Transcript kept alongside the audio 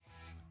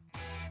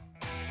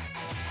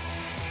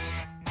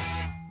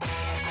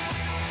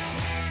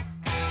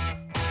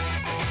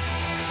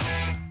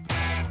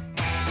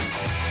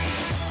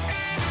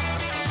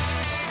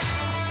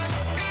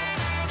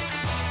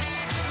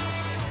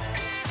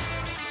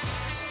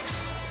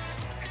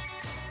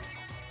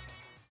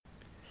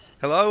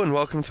Hello and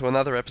welcome to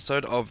another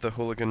episode of the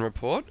Hooligan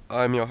Report.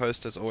 I'm your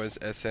host as always,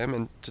 SM,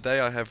 and today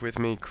I have with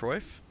me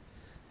Cruyff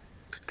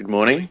Good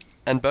morning.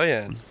 and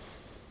Bojan.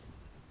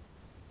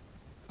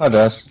 Hi,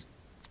 Des.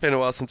 It's been a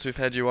while since we've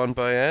had you on,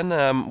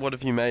 Bojan. What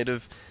have you made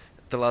of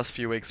the last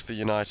few weeks for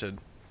United?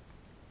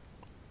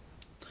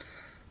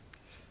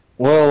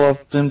 Well,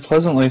 I've been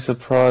pleasantly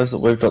surprised that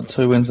we've got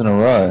 2 wins in a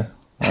row.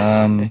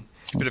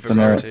 Bit of a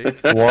rarity.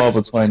 A while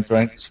between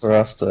drinks for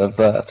us to have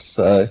that,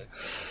 so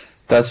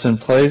that's been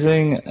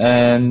pleasing.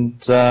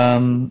 And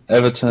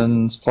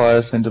Everton's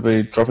players seem to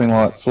be dropping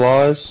like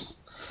flies,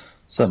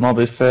 so it might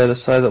be fair to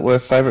say that we're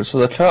favourites for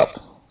the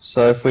cup.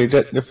 So if we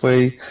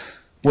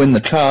win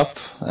the cup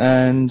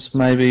and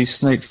maybe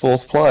sneak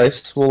 4th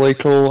place, we'll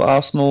equal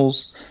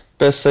Arsenal's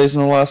best season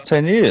in the last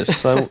 10 years.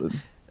 So.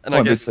 And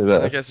I guess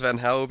Van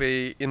Gaal will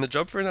be in the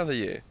job for another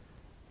year.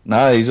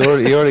 No, he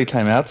already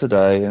came out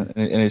today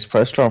in his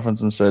press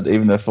conference and said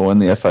even if I win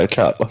the FA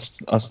Cup,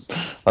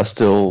 I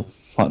still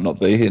might not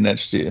be here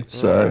next year.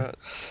 So Right.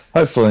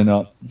 Hopefully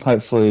not.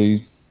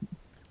 Hopefully,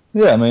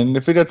 yeah. I mean,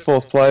 if we get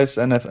 4th place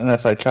and an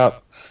FA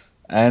Cup,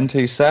 and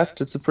he's sacked,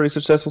 it's a pretty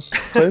successful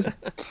season.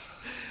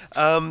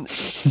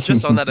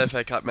 Just on that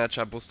FA Cup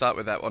matchup, we'll start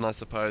with that one, I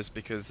suppose,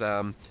 because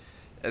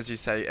as you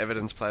say,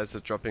 Everton's players are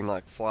dropping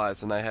like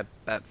flies, and they had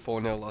that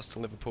 4-0 loss to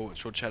Liverpool,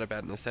 which we'll chat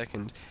about in a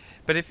second.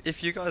 But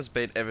if you guys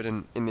beat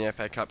Everton in the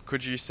FA Cup,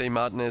 could you see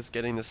Martinez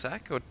getting the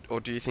sack, or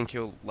do you think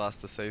he'll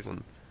last the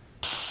season?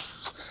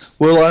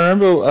 Well, I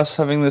remember us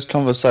having this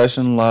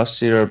conversation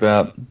last year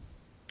about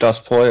Gus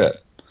Poyet,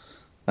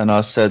 and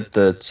I said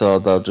that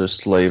they'll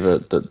just leave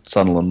it, that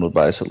Sunderland were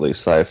basically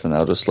safe, and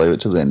they'll just leave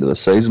it to the end of the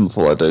season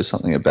before they do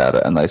something about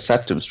it. And they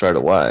sacked him straight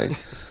away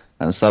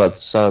and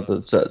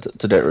started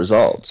to get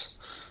results.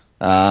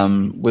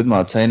 With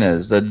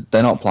Martinez, they're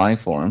not playing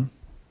for him,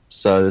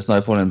 so there's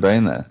no point in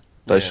being there.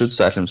 They should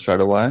sack him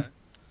straight away.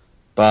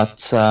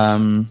 But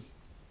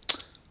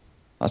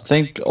I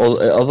think,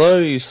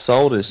 although he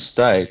sold his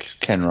stake,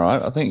 Ken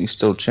Wright, I think he's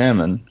still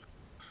chairman,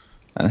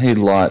 and he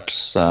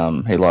likes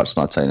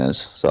Martinez.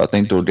 So I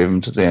think they'll give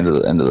him to the end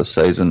of the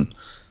season,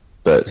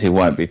 but he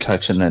won't be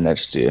coaching there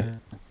next year.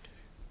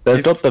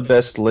 They've got the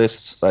best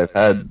lists they've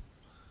had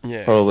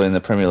probably in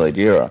the Premier League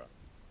era,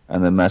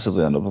 and they're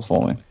massively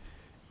underperforming.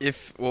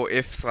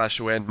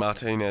 If/when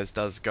Martinez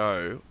does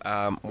go,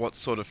 what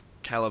sort of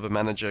caliber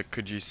manager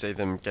could you see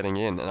them getting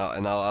in?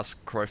 And I'll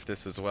ask Cruyff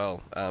this as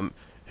well.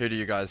 Who do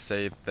you guys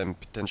see them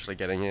potentially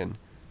getting in?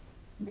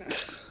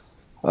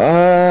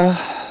 They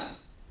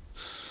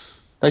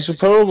should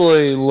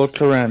probably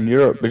look around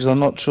Europe, because I'm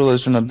not sure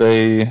there's going to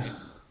be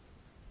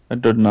a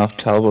good enough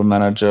caliber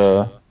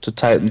manager to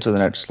take them to the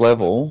next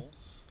level.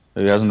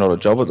 He hasn't got a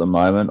job at the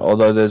moment,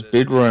 although there's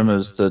big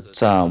rumours that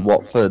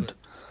Watford,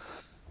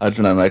 I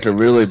don't know, make a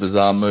really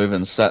bizarre move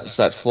and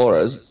sat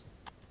Flores.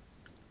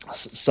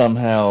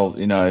 Somehow,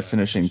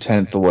 finishing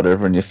 10th or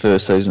whatever in your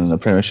first season in the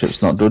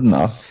Premiership's not good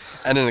enough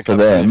And in a for cup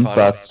them.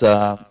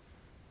 semi-final.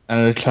 And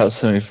in a cup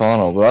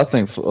semi-final. But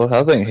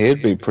I think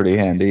he'd be pretty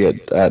handy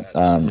at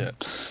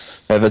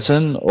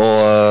Everton,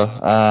 or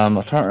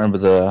I can't remember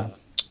the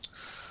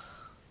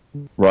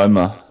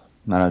Roma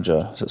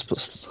manager. Is it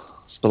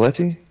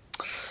Spalletti?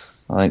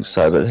 I think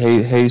so, but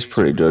he's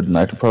pretty good, and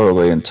they could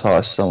probably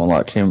entice someone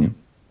like him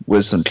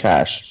with some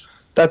cash.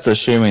 That's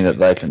assuming that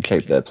they can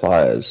keep their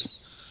players.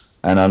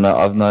 And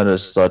I've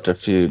noticed like a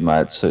few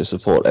mates who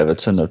support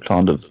Everton have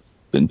kind of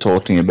been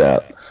talking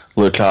about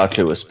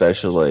Lukaku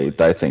especially.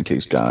 They think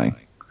he's going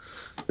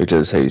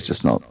because he's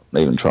just not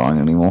even trying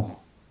anymore.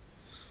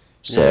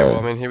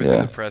 So, he was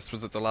in the press.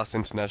 Was it the last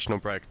international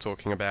break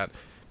talking about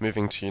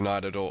moving to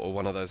United or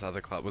one of those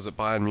other clubs? Was it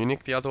Bayern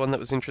Munich, the other one that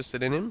was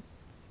interested in him?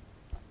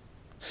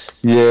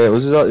 Yeah, it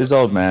was his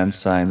old man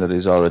saying that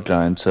he's either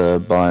going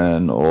to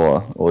Bayern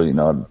or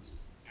United.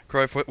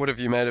 Cruyff, what have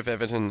you made of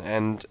Everton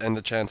and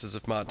the chances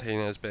of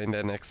Martinez being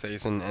there next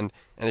season? And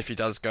if he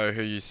does go,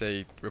 who you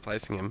see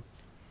replacing him?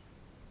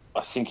 I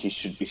think he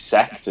should be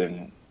sacked,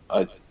 and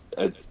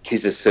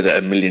he's just said it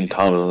a million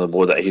times on the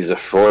board that he's a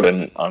fraud,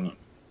 and I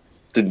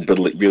didn't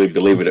really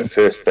believe it at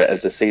first, but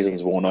as the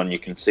season's worn on, you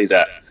can see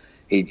that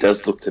he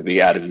does look to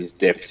be out of his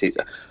depth.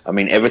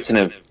 Everton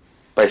have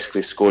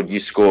basically scored,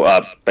 you score,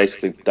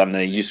 basically done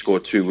the you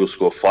score 2, we'll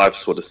score 5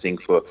 sort of thing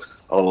for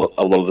a lot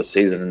of the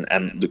season,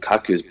 and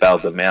Lukaku's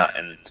bailed them out,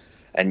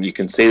 and you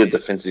can see the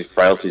defensive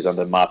frailties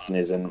under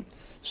Martinez, and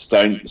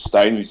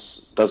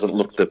Stones doesn't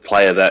look the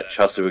player that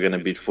Chelsea were going to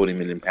bid £40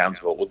 million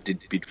for, or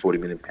did bid £40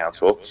 million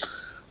for,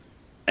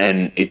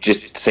 and it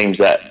just seems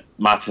that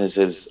Martinez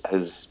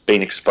has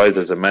been exposed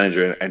as a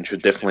manager and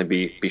should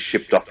definitely be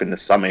shipped off in the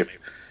summer.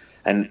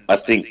 And I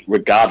think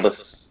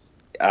regardless,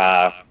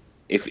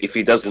 if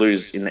he does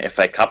lose in the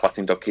FA Cup, I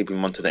think they'll keep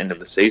him on to the end of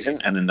the season,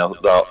 and then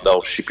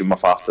they'll ship him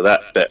off after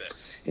that. But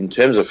in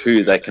terms of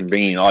who they can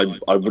bring in,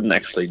 I wouldn't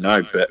actually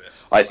know. But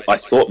I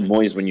thought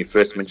Moyes when you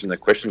first mentioned the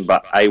question,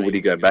 but A, would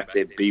he go back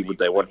there? B, would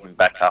they want him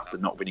back after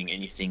not winning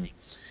anything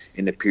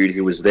in the period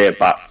he was there?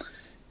 But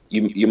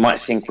you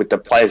might think with the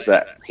players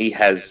that he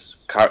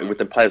has with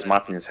the players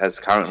Martinez has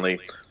currently,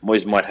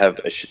 Moyes might have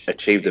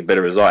achieved a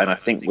better result, and I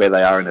think where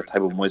they are in the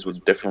table, Moyes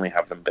would definitely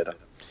have them better.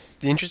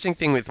 The interesting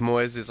thing with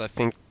Moyes is I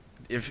think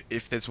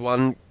if there's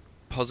one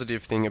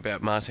positive thing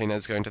about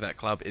Martinez going to that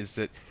club is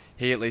that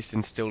he at least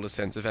instilled a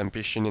sense of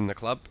ambition in the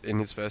club in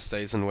his first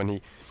season when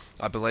he,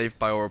 I believe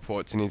by all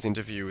reports in his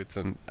interview with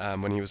them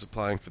when he was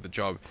applying for the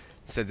job,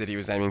 said that he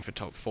was aiming for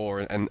top four,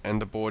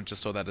 and the board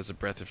just saw that as a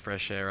breath of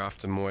fresh air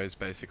after Moyes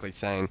basically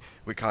saying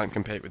we can't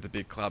compete with the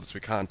big clubs, we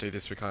can't do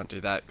this, we can't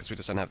do that because we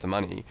just don't have the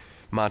money.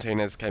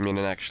 Martinez came in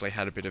and actually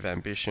had a bit of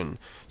ambition.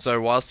 So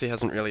whilst he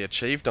hasn't really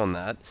achieved on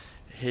that,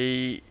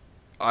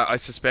 I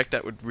suspect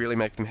that would really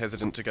make them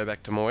hesitant to go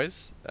back to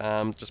Moyes,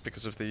 just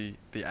because of the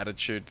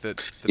attitude that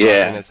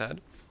Martinez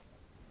had.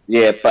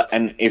 Yeah, but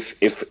and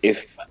if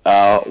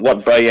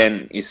what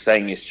Bojan is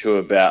saying is true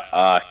about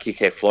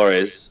Quique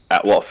Flores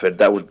at Watford,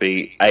 that would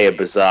be a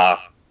bizarre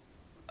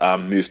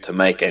move to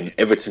make, and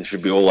Everton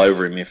should be all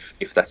over him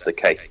if that's the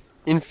case.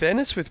 In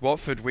fairness with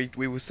Watford,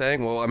 we were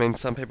saying, well, I mean,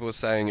 some people were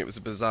saying it was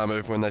a bizarre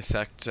move when they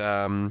sacked.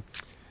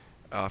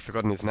 I've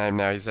forgotten his name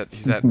now. He's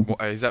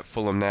at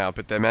Fulham now,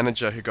 but their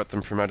manager who got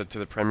them promoted to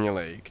the Premier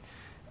League,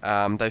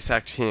 they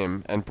sacked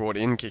him and brought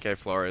in Quique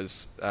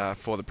Flores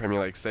for the Premier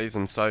League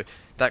season. So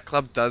that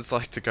club does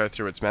like to go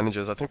through its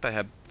managers. I think they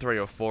had 3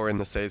 or 4 in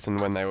the season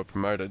when they were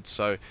promoted.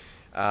 So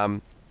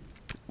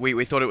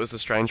we thought it was a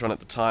strange one at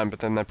the time, but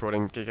then they brought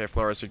in Quique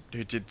Flores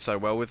who did so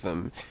well with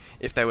them.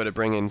 If they were to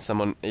bring in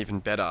someone even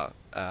better,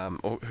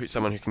 or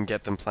someone who can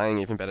get them playing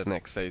even better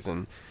next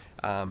season,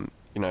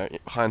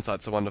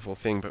 hindsight's a wonderful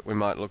thing, but we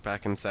might look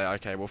back and say,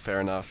 okay, well,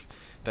 fair enough.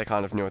 They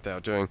kind of knew what they were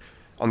doing.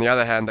 On the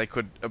other hand, they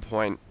could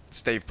appoint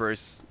Steve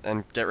Bruce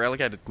and get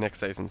relegated next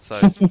season, so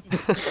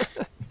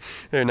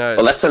who knows?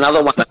 Well, that's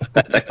another one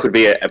that could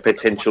be a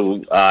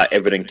potential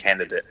Everton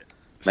candidate.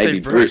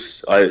 Maybe Steve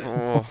Bruce.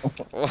 I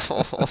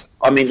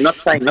mean, not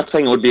saying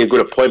it would be a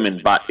good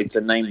appointment, but it's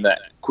a name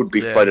that could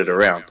be floated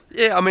around.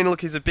 Yeah, I mean,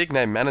 look, he's a big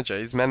name manager.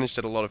 He's managed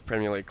at a lot of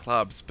Premier League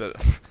clubs, but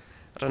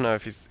I don't know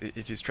if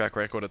his track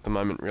record at the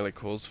moment really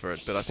calls for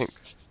it. But I think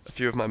a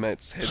few of my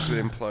mates' heads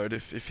would implode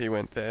if he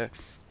went there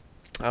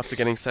after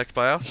getting sacked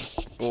by us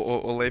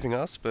or leaving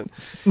us. But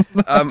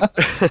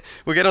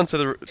we'll get on to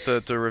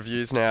the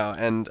reviews now.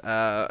 And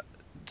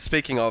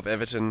speaking of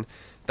Everton,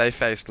 they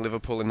faced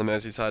Liverpool in the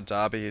Merseyside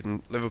derby,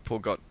 and Liverpool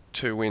got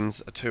 2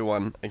 wins, a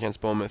 2-1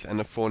 against Bournemouth and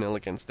a 4-0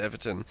 against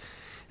Everton.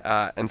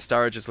 And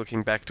Sturridge is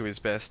looking back to his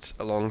best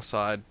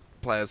alongside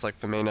players like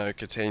Firmino,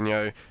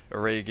 Coutinho,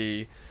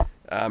 Origi,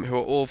 who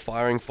are all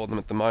firing for them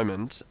at the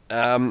moment.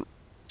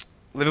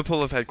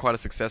 Liverpool have had quite a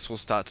successful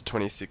start to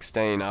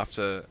 2016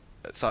 after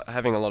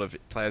having a lot of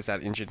players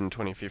out injured in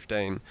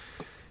 2015.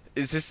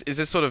 Is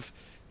this sort of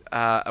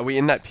are we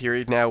in that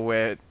period now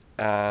where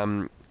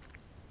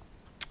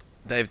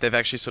they've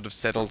actually sort of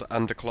settled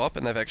under Klopp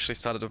and they've actually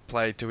started to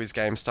play to his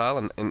game style,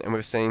 and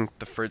we're seeing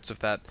the fruits of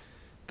that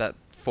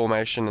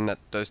formation and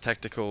those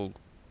tactical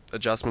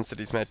adjustments that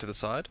he's made to the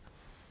side?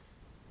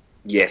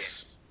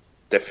 Yes,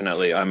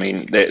 definitely. I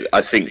mean,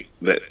 I think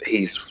that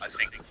he's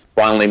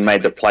finally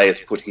made the players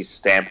put his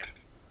stamp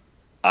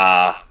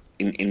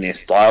in their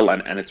style,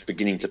 and it's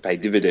beginning to pay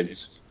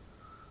dividends.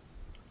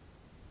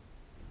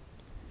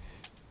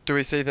 Do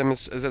we see them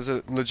as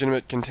a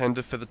legitimate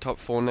contender for the top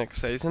 4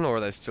 next season, or are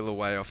they still a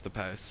way off the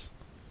pace?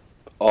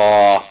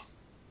 I'd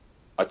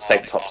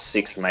say top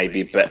 6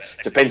 maybe, but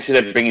depends who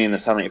they're bringing in the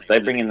summer. If they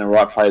bring in the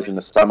right players in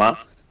the summer,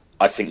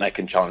 I think they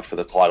can challenge for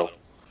the title.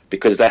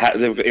 Because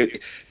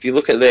if you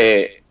look at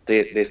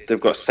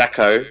they've got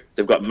Sacco,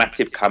 they've got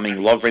Matip coming,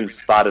 Lovren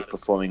started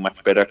performing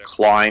much better,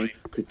 Klein,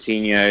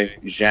 Coutinho,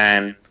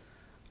 Jean,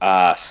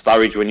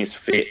 Sturridge when he's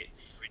fit.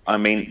 I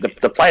mean,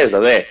 the players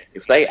are there.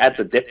 If they add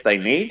the depth they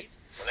need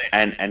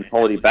and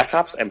quality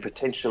backups and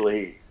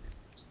potentially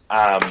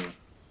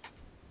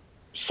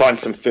sign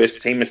some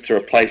first teamers to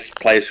replace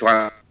players who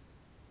aren't,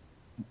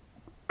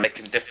 they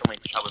can definitely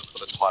challenge for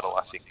the title,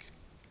 I think.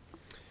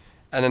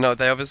 And then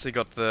they obviously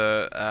got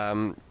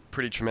the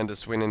pretty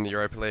tremendous win in the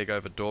Europa League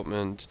over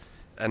Dortmund,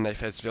 and they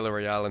faced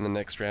Villarreal in the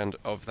next round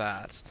of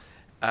that.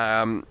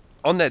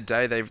 On their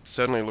day, they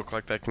certainly look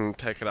like they can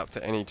take it up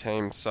to any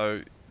team,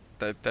 so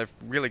they've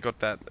really got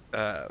that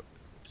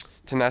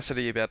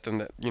tenacity about them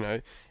that,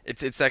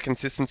 it's that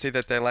consistency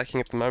that they're lacking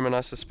at the moment,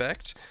 I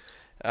suspect.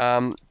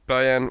 Bojan,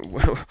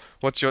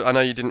 I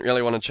know you didn't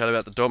really want to chat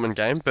about the Dortmund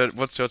game, but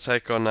what's your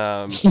take on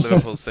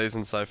Liverpool's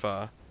season so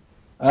far?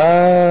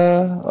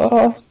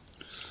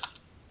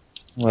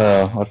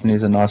 Well, I can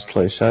use a nice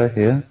cliche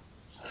here.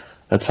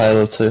 A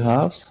tale of two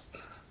halves,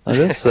 I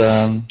guess.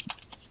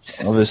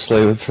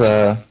 Obviously with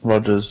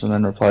Rodgers and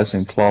then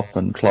replacing Klopp,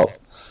 and Klopp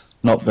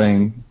not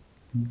being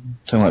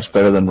too much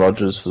better than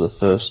Rodgers for the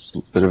first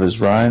bit of his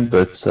reign,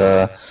 but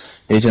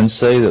you can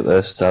see that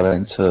they're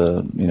starting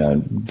to,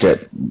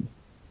 get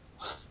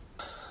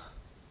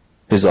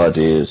his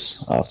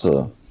ideas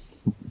after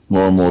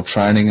more and more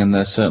training, and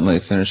they're certainly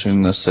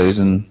finishing the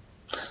season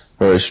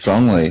very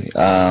strongly.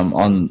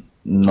 I'm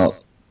not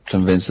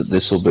convinced that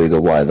this will be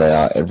the way they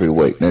are every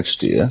week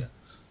next year,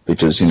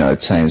 because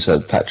teams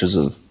have patches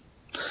of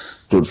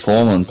good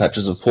form and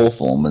patches of poor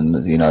form, and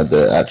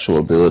the actual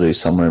ability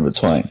somewhere in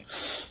between.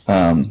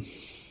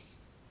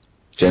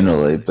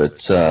 Generally, but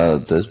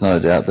there's no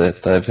doubt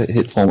that they've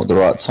hit form at the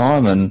right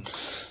time, and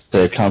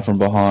their come from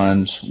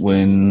behind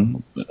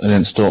win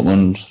against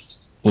Dortmund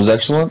was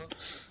excellent.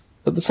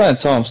 But at the same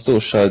time, still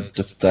showed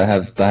they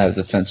have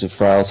defensive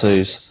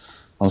frailties.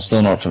 I'm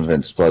still not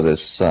convinced by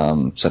this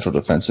central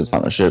defensive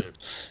partnership.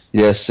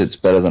 Yes, it's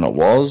better than it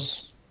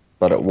was,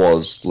 but it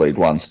was League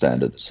One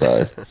standard.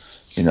 So,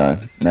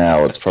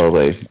 now it's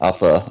probably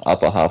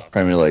upper half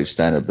Premier League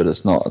standard, but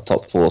it's not a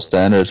top 4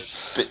 standard.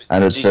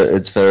 And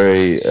it's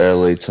very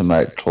early to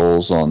make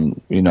calls on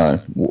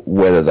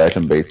whether they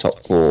can be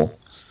top 4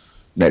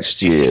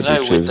 next year.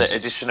 With the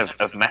addition of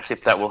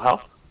Matip, that will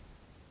help.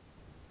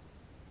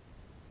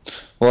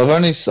 Well, I've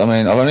only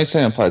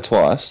seen him play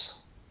twice,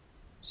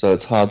 so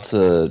it's hard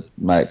to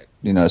make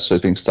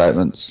sweeping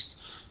statements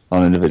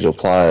on individual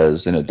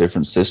players in a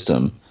different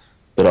system.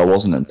 But I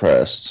wasn't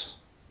impressed.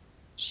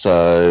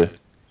 So,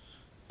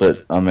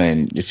 but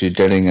if you're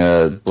getting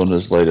a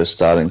Bundesliga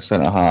starting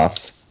centre half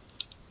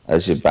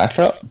as your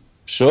backup,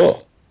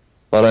 sure.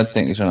 But I don't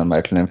think he's going to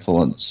make an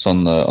influence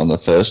on the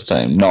first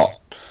team. Not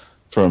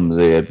from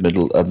the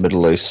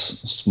Middle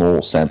East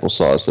small sample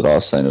size that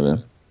I've seen of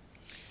him.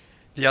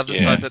 The other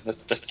side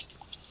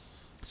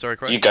sorry,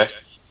 Cruyff. You go.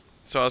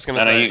 So I was going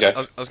to say,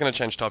 I was going to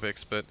change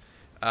topics, but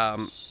I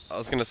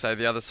was going to say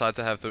the other side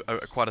to have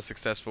quite a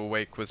successful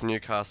week was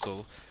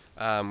Newcastle,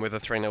 with a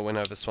 3-0 win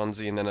over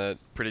Swansea and then a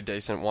pretty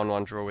decent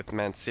 1-1 draw with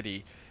Man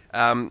City.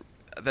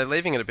 They're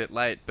leaving it a bit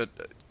late, but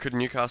could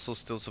Newcastle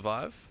still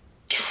survive?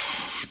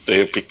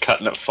 They'll be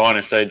cutting it fine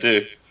if they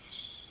do.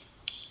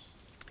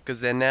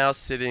 Because they're now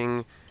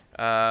sitting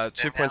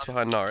 2 points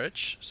behind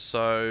Norwich,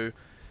 so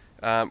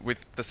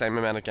with the same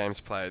amount of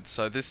games played.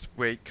 So this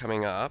week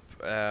coming up,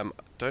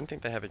 don't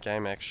think they have a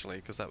game actually,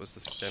 because that was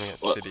the game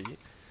against City.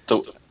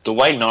 The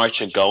way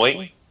Norwich are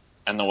going,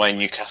 and the way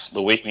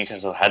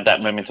Newcastle had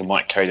that momentum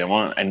might carry them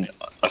on. And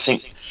I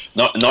think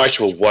Norwich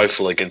were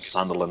woeful against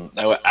Sunderland.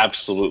 They were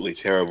absolutely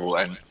terrible.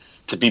 And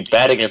to be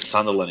bad against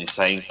Sunderland is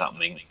saying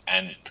something.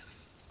 And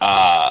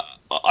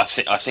I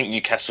think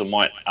Newcastle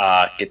might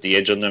get the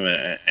edge on them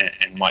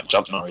and might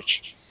jump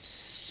Norwich.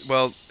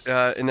 Well,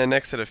 in their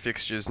next set of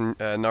fixtures,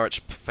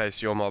 Norwich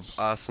face your mob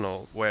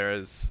Arsenal,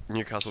 whereas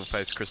Newcastle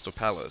face Crystal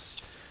Palace.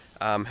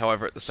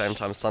 However, at the same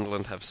time,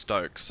 Sunderland have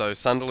Stoke. So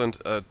Sunderland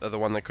are the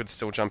one that could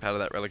still jump out of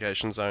that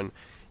relegation zone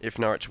if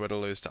Norwich were to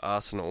lose to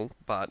Arsenal,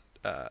 but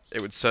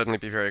it would certainly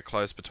be very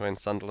close between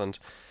Sunderland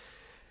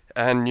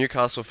and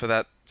Newcastle for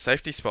that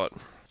safety spot.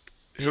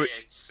 Who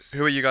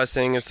are you guys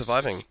seeing as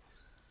surviving?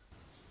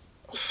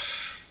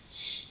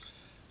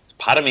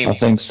 Part of me... I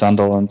think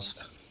Sunderland.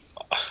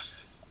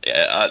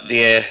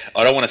 Yeah,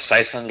 I don't want to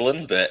say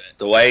Sunderland, but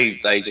the way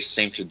they just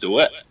seem to do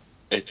it,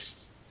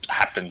 it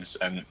happens,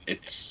 and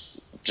it's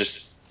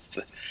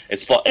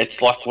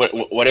like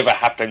whatever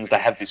happens, they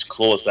have this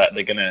clause that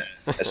they're gonna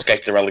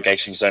escape the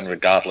relegation zone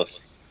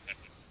regardless.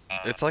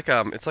 It's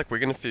like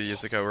Wigan a few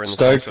years ago. We're in the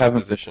Stoke same sort of haven't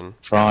position. been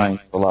trying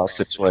the last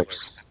 6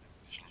 weeks.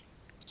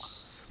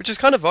 Which is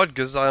kind of odd,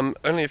 because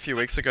only a few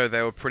weeks ago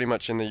they were pretty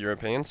much in the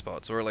European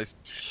spots, or at least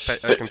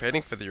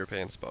competing for the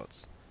European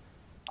spots.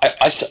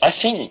 I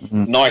think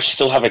Norwich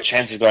still have a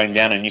chance of going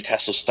down and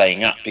Newcastle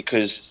staying up,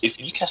 because if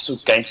Newcastle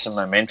gain some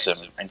momentum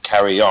and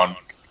carry on,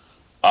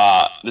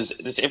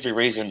 there's every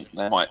reason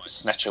they might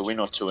snatch a win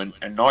or two, and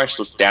Norwich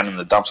look down in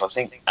the dumps. I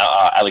think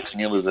Alex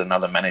Neil is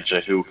another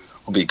manager who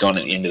will be gone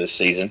at the end of the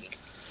season.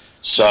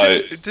 So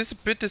it's a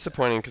bit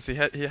disappointing, because he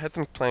had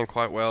them playing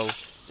quite well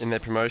in their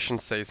promotion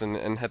season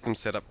and had them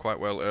set up quite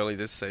well early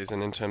this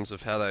season in terms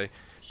of how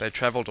they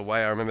travelled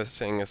away. I remember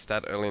seeing a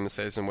stat early in the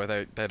season where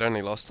they'd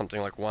only lost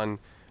something like one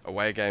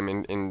away game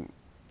in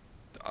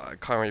I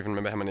can't even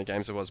remember how many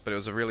games it was, but it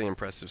was a really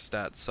impressive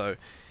stat. So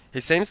he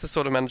seems the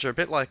sort of manager, a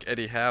bit like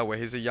Eddie Howe, where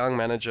he's a young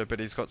manager, but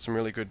he's got some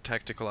really good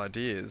tactical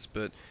ideas,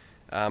 but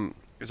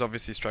is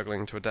obviously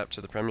struggling to adapt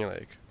to the Premier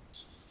League.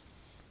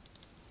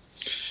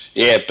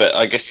 Yeah, but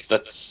I guess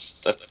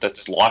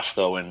that's life,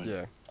 though. And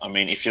yeah. I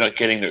mean, if you're not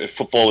getting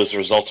football is a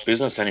results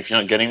business, and if you're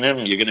not getting them,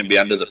 you're going to be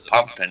under the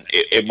pump, and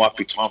it might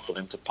be time for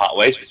them to part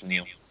ways with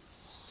Neil.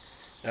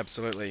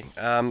 Absolutely.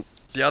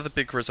 The other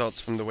big results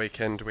from the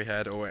weekend we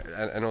had,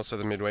 and also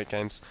the midweek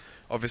games,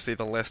 obviously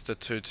the Leicester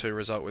 2-2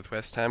 result with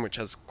West Ham, which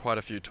has quite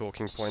a few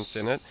talking points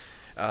in it,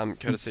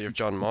 courtesy of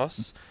John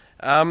Moss.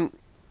 The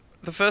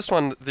first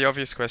one, the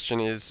obvious question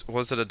is,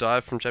 was it a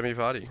dive from Jamie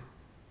Vardy?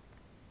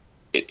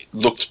 It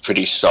looked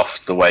pretty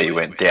soft the way he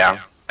went down,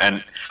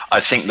 and I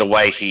think the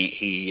way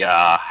he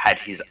had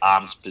his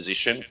arms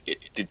positioned, it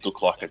did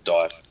look like a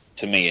dive,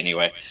 to me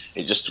anyway.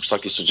 It just looks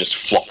like he should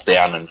just flop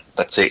down and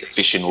that's it,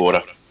 fish in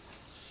water.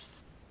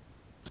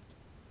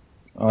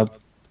 I'd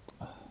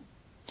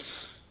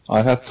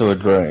have to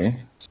agree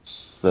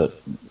that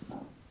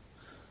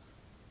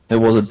it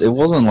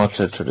wasn't like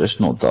a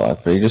traditional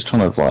dive, but he just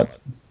kind of like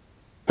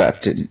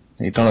backed it.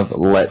 He kind of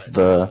let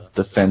the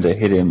defender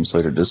hit him, so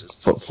he could just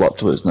flop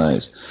to his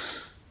knees,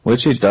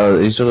 which he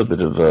does. He's got a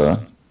bit of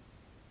a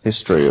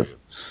history of.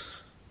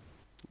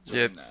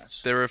 Yeah,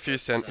 there were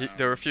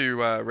a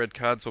few red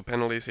cards or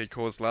penalties he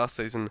caused last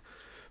season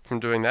from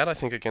doing that. I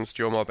think against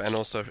your mob and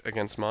also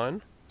against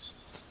mine.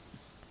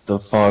 The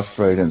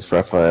 5-3 against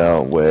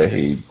Raphael, where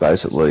he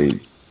basically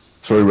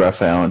threw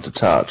Raphael into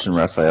touch, and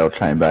Raphael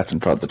came back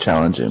and tried to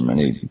challenge him, and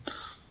he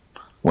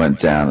went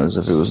down as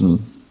if he was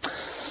an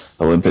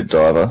Olympic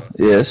diver.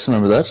 Yes, I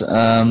remember that.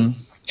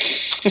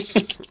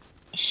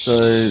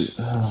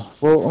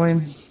 Well, I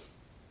mean,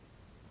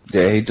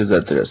 yeah, he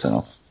deserved to get sent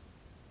off.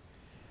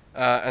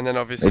 And then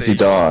obviously, if you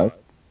dive,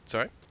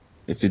 sorry,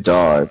 if you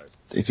dive,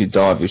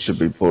 you should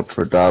be booked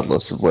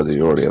regardless of whether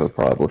you already have a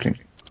prior booking.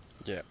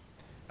 Yeah.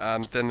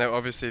 Then there,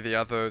 obviously the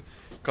other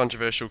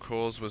controversial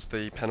cause was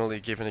the penalty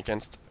given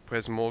against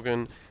Wes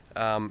Morgan.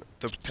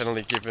 The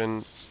penalty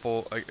given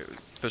for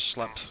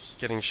Schlapp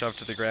getting shoved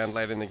to the ground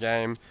late in the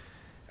game.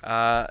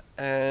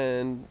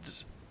 And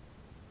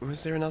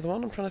was there another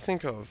one I'm trying to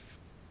think of?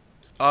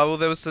 Oh, well,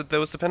 there was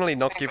the penalty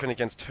not given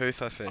against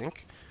Huth, I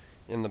think,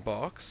 in the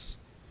box.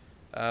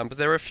 But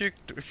there were a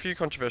few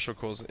controversial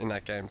calls in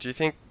that game. Do you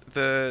think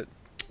the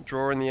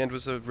draw in the end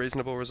was a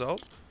reasonable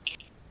result?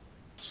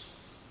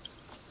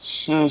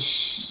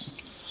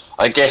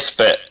 I guess,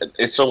 but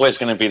it's always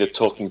going to be the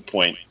talking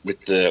point with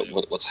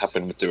what's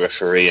happened with the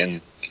referee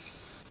and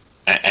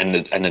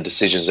the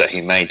decisions that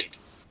he made.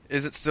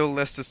 Is it still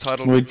Leicester's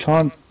title? We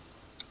can't.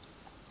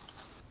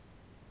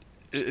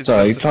 He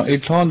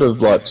kind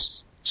of like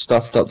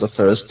stuffed up the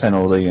first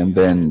penalty and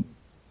then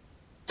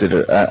did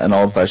an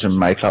old-fashioned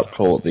make-up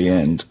call at the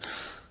end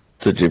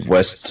to give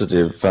Leicester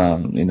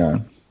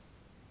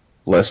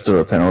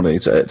a penalty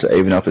to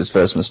even up his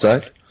first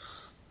mistake.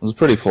 It was a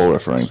pretty poor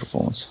refereeing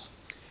performance.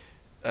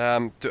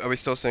 Are we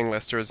still seeing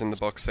Leicester as in the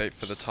box seat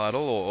for the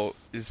title, or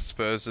is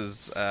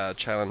Spurs'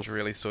 challenge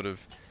really sort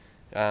of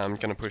going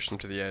to push them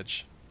to the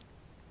edge?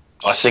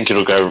 I think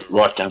it'll go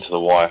right down to the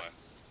wire.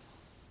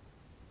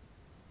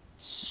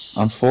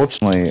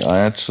 Unfortunately,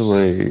 it's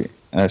going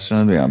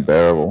to be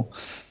unbearable,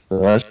 but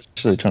I'm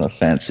actually trying to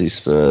fancy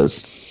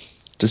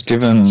Spurs. Just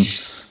given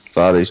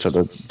Vardy's got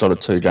a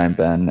 2-game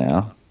ban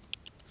now.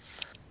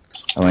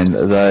 I mean,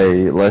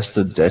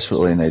 Leicester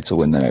desperately need to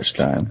win the next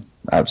game.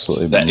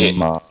 Absolutely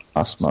must.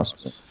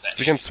 It's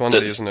against Swansea,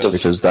 isn't it?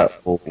 Because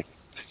that will...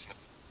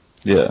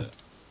 Yeah.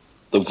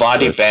 The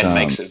Vardy ban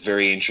makes it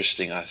very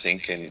interesting, I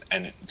think,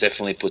 and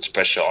definitely puts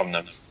pressure on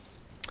them.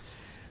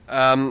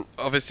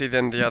 Obviously,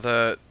 then the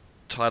other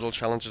title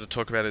challenger to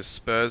talk about is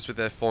Spurs with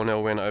their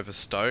 4-0 win over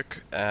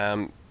Stoke.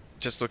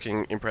 Just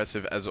looking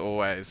impressive as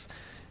always.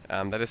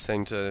 They just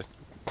seem to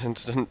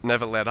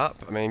never let up.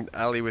 I mean,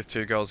 Ali with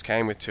 2 goals,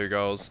 Kane with 2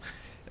 goals.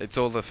 It's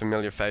all the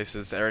familiar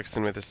faces.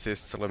 Eriksen with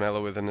assists,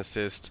 Lamela with an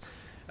assist.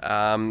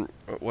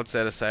 What's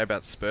there to say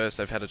about Spurs?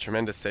 They've had a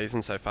tremendous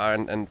season so far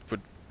and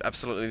would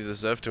absolutely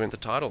deserve to win the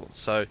title.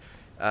 So,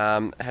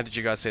 how did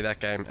you guys see that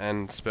game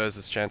and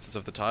Spurs' chances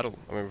of the title?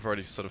 I mean, we've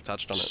already sort of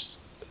touched on it.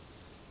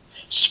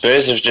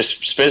 Spurs have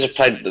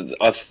played. There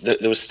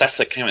were stats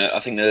that came out. I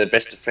think they're the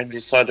best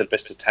defensive side, the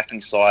best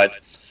attacking side,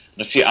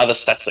 and a few other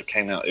stats that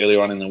came out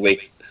earlier on in the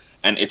week.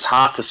 And it's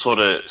hard to sort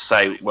of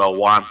say, well,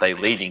 why aren't they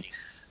leading?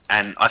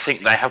 And I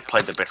think they have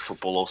played the best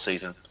football all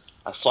season.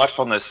 Aside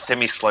from the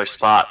semi-slow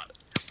start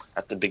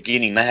at the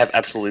beginning, they have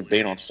absolutely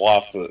been on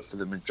fire for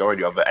the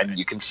majority of it. And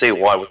you can see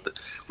why with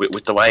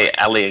the way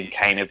Ali and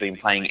Kane have been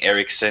playing,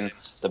 Eriksen,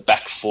 the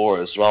back four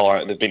as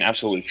well. They've been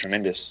absolutely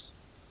tremendous.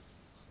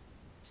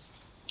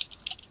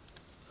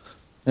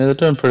 Yeah, they're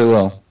doing pretty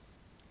well.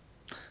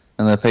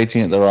 And they're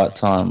peaking at the right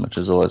time, which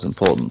is always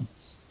important.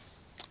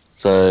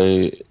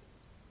 So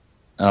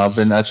I've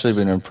been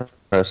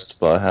impressed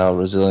by how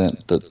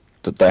resilient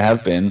that they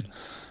have been,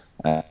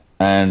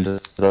 and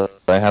that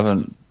they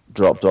haven't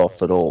dropped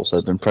off at all. So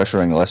they've been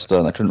pressuring Leicester,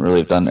 and they couldn't really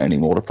have done any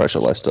more to pressure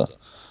Leicester.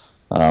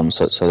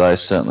 So they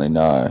certainly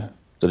know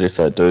that if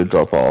they do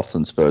drop off,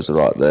 then Spurs are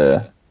right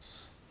there.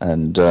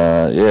 And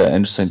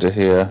interesting to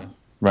hear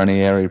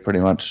Ranieri pretty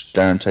much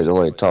guarantee the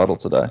league title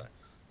today.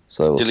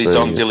 So dilly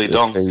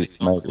dong. Maybe.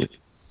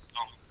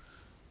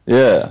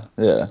 Yeah.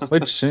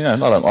 Which I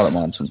don't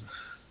mind some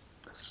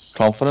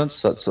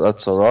confidence. That's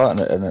all right,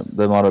 and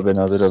there might have been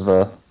a bit of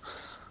a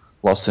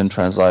lost in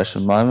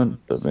translation moment,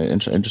 but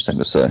interesting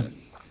to see.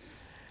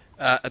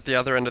 At the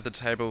other end of the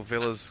table,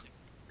 Villa's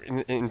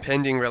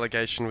impending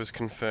relegation was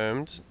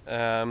confirmed.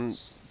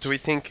 Do we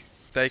think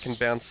they can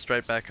bounce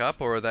straight back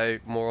up, or are they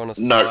more on a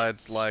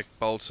slide like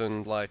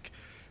Bolton, like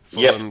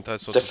Fulham,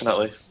 those sorts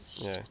definitely. of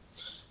sides? Yeah.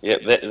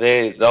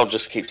 Yeah, they'll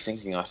just keep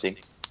sinking, I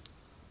think.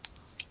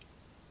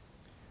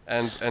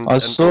 And I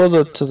saw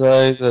that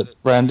today that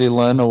Randy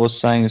Lerner was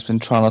saying he's been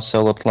trying to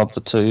sell the club for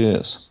 2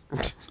 years.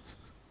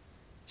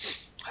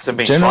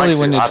 Generally,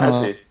 when you're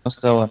trying to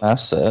sell an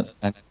asset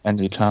and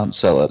you can't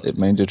sell it, it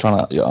means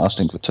you're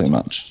asking for too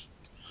much.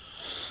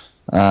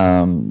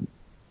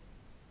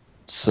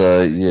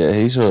 So yeah,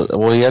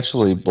 he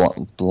actually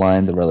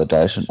blamed the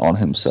relegation on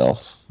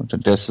himself, which I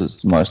guess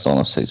is the most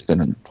honest he's been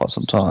in quite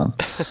some time.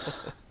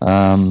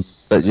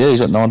 But yeah, he's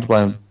got no one to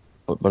blame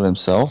but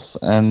himself,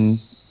 and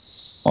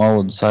I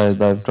would say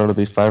they've got to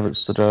be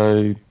favourites to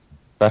go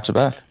back to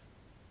back.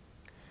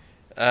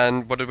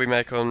 And what did we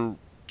make on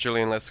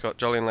Julian Lescott?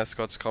 Joleon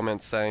Lescott's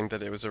comments saying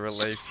that it was a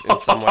relief in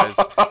some ways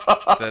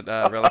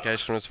that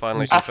relegation was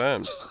finally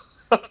confirmed.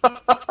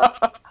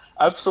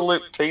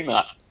 Absolute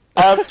peanut.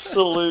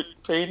 Absolute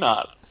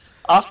peanut.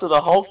 After the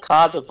whole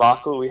car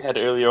debacle we had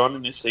earlier on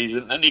in this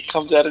season, and he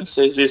comes out and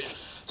says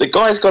this, the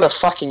guy's got a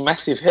fucking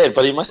massive head,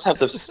 but he must have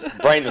the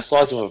brain the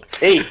size of a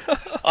pig.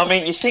 I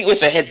mean, you think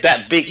with a head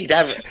that big, he'd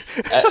have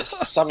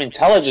some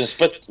intelligence,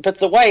 but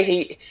the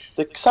way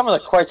some of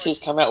the quotes he's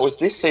come out with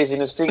this season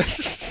is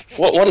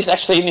what is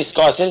actually in this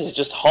guy's head? Is it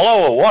just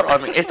hollow or what?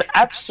 I mean, it's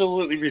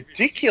absolutely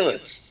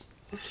ridiculous.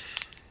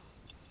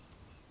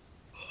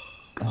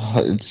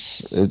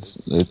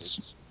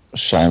 It's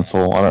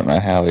shameful. I don't know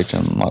how he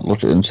can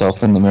look at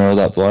himself in the mirror,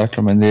 that bloke.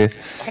 I mean, I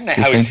don't know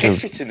how his head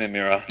fits in the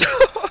mirror.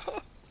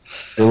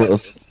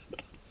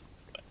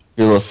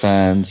 Villa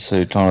fans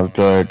who kind of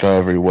go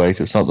every week.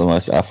 It's not the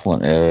most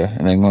affluent area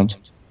in England,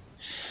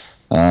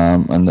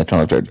 and they're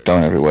kind of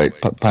going every week,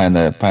 paying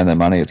their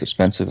money. It's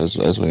expensive,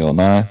 as we all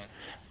know.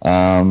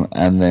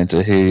 And then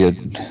to hear,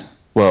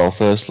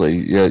 firstly,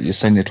 your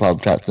senior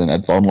club captain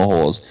Ed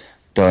Bonlahor's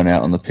going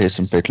out on the piss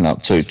and picking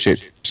up 2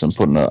 chips and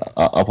putting it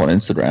up on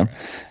Instagram,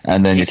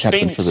 and then your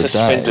captain for the day. He's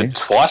been suspended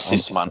twice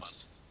this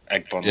month,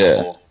 Ed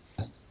Bonlahor.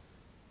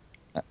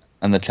 Yeah.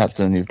 And the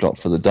captain you've got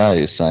for the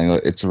day is saying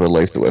it's a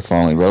relief that we're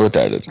finally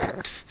relegated.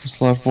 It's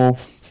like, well,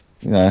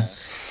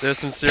 There's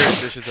some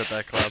serious issues at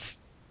that club.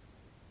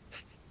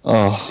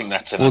 Oh, I think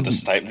that's an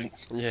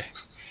understatement. Yeah.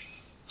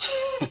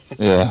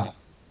 Yeah.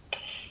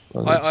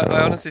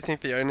 I honestly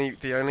think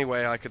the only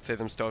way I could see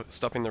them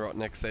stopping the rot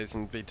next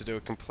season would be to do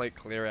a complete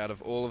clear out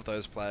of all of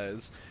those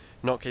players,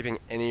 not keeping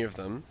any of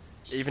them,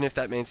 even if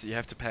that means that you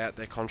have to pay out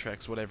their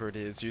contracts, whatever it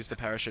is, use the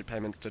parachute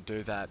payments to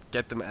do that,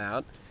 get them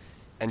out,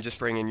 and just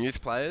bring in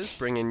youth players,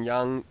 bring in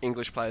young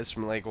English players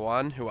from League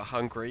One who are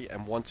hungry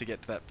and want to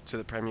get to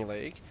the Premier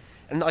League,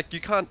 and you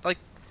can't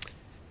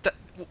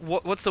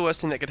what's the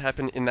worst thing that could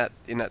happen in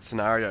that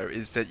scenario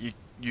is that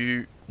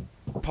you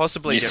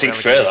possibly get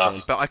sink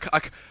relegated further.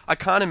 But I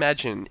can't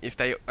imagine if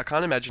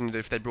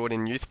they brought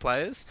in youth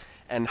players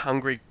and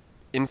hungry,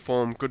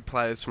 informed, good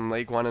players from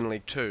League One and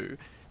League Two,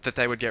 that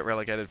they would get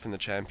relegated from the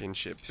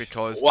Championship,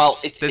 because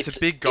there's a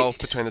big gulf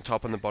between the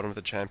top and the bottom of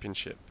the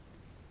Championship.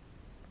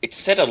 It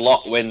said a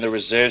lot when the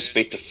reserves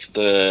beat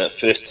the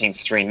first team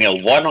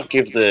 3-0. Why not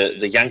give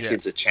the young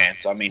kids a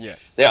chance? I mean,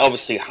 they're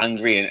obviously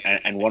hungry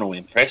and want to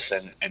impress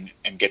and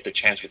get the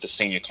chance with the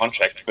senior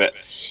contract. But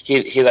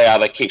here they are.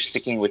 They keep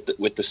sticking with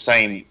the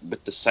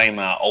same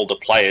older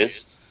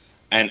players,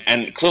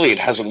 and clearly it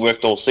hasn't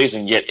worked all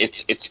season. Yet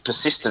it's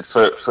persisted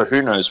for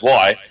who knows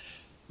why.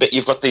 But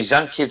you've got these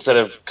young kids that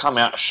have come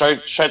out, showed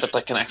that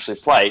they can actually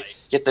play,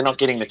 yet they're not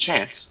getting the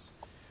chance.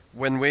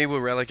 When we were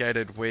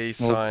relegated, we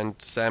signed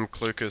Sam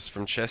Clucas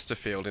from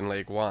Chesterfield in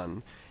League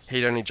One.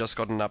 He'd only just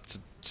gotten up to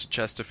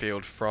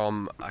Chesterfield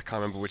from, I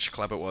can't remember which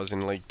club it was,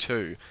 in League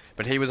Two.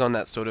 But he was on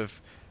that sort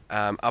of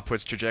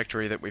upwards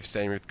trajectory that we've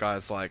seen with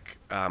guys like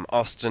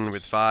Austin,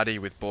 with Vardy,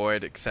 with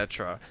Boyd,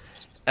 etc.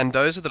 And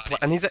those are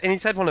and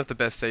he's had one of the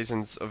best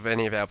seasons of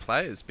any of our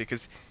players,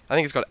 because I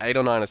think he's got 8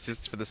 or 9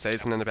 assists for the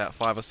season and about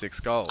 5 or 6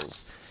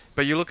 goals.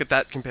 But you look at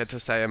that compared to,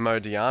 say, a Mo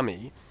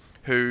Diarmi,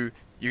 who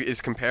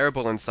is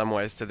comparable in some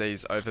ways to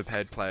these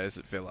overpaid players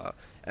at Villa,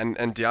 and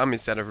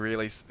Diarmi's had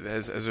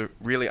has a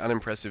really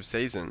unimpressive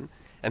season,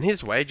 and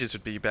his wages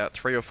would be about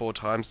 3 or 4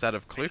 times that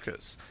of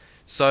Clucas.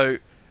 So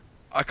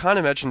I can't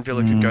imagine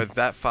Villa could go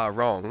that far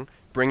wrong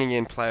bringing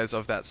in players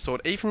of that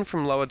sort, even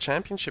from lower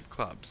Championship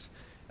clubs,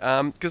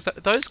 because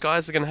those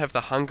guys are going to have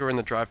the hunger and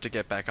the drive to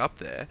get back up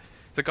there.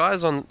 The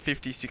guys on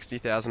 50,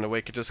 60,000 a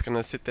week are just going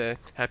to sit there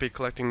happy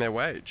collecting their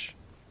wage.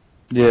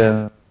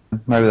 Yeah,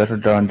 maybe they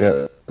could go and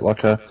get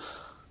like a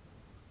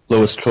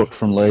Lewis Cook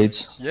from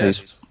Leeds. Yeah.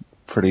 He's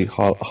pretty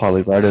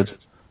highly rated.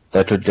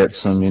 They could get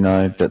some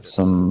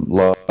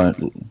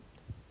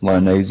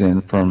loanees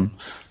in from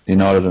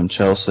United and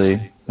Chelsea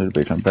who'd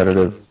be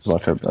competitive,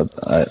 like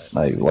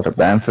a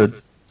Bamford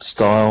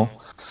style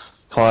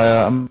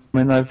player. I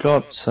mean, they've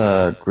got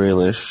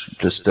Grealish,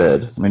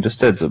 Justed. I mean,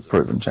 Justed's a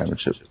proven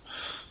Championship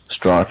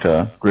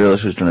striker.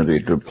 Grealish is going to be a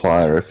good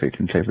player if he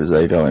can keep his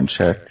ego in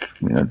check.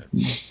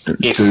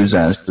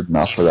 Guzan's good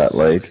enough for that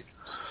league.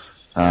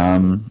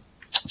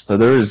 So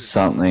there is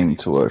something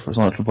to work for. It's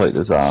not a complete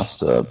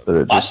disaster, but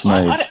it just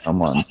needs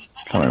someone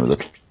coming with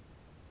a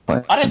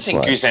plan. I don't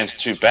think Guzan's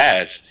too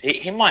bad.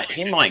 He might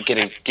get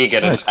a gig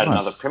at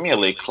another Premier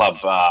League club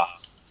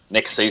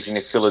next season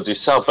if Villa do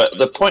sell. But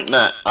the point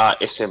that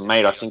SM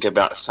made, I think,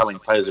 about selling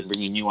players and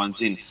bringing new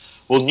ones in,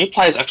 well, new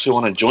players actually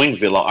want to join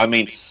Villa. I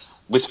mean,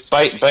 with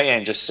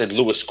Bayan just said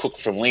Lewis Cook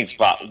from Leeds,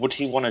 but would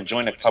he want to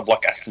join a club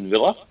like Aston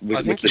Villa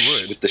with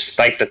the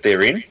state that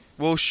they're in?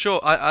 Well, sure,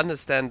 I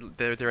understand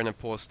they're in a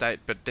poor state,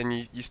 but then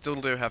you still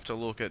do have to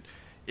look at,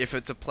 if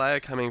it's a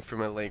player coming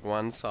from a League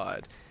One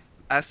side,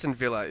 Aston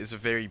Villa is a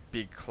very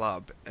big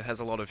club. It has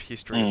a lot of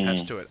history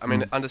attached to it. I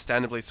mean,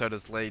 understandably, so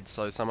does Leeds,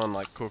 so someone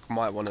like Cook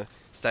might want to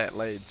stay at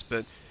Leeds,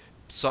 but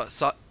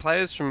so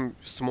players from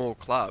small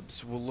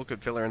clubs will look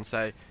at Villa and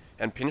say,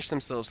 and pinch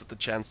themselves at the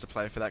chance to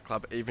play for that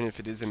club, even if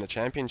it is in the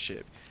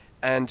Championship.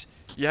 And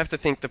you have to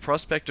think the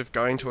prospect of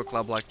going to a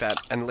club like that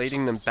and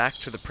leading them back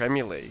to the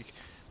Premier League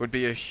would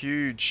be a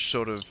huge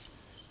sort of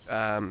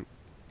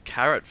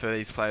carrot for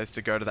these players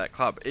to go to that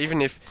club,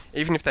 even if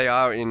they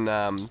are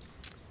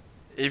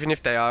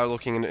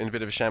looking in a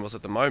bit of a shambles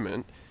at the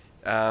moment.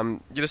 You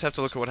just have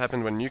to look at what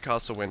happened when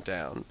Newcastle went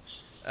down,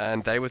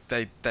 and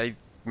they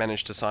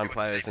managed to sign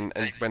players and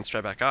went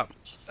straight back up,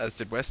 as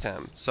did West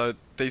Ham. So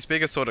these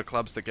bigger sort of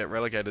clubs that get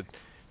relegated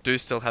do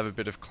still have a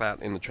bit of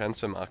clout in the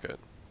transfer market.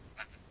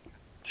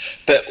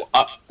 But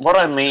what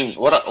I meant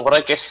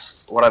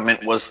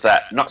was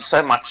that not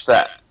so much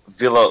that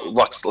Villa,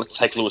 let's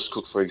take Lewis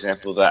Cook for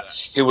example, that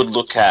he would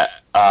look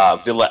at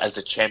Villa as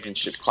a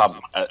Championship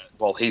club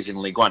while he's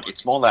in League One.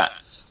 It's more that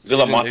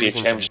Villa might be a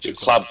Championship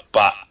club,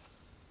 but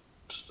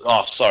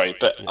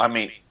I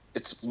mean,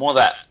 it's more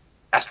that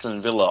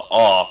Aston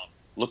Villa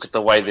look at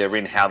the way they're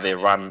in, how they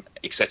run,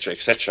 etc.,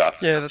 etc.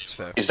 Yeah, that's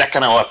fair. Is that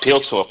going to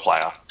appeal to a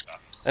player?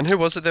 And who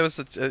was it? There was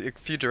a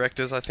few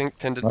directors, I think,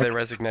 tendered their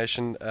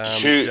resignation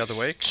the other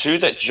week. Two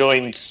that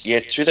joined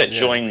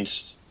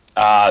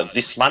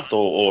this month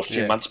or a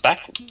few months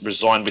back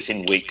resigned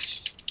within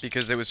weeks.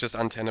 Because it was just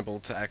untenable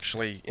to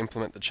actually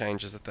implement the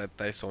changes that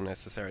they saw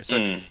necessary.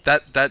 So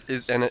that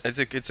is, and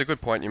it's a good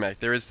point you make.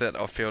 There is that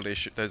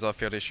those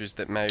off-field issues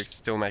that may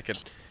still make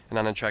it an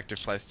unattractive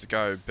place to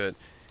go. But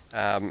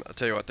I'll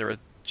tell you what, there are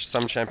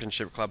some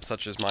Championship clubs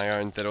such as my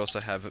own that also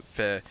have a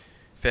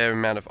fair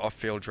amount of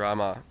off-field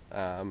drama.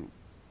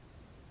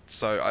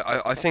 So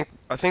I think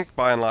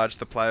by and large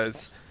the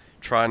players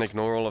try and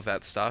ignore all of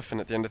that stuff,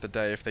 and at the end of the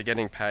day, if they're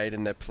getting paid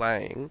and they're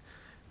playing,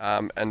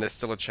 and there's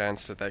still a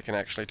chance that they can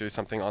actually do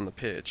something on the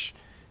pitch,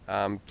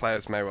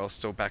 players may well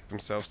still back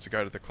themselves to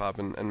go to the club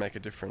and make a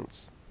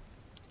difference.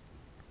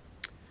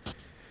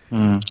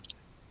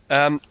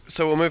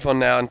 So we'll move on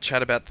now and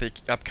chat about the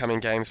upcoming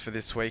games for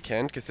this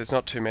weekend, because there's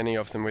not too many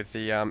of them with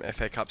the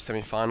FA Cup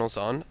semi-finals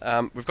on.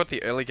 We've got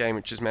the early game,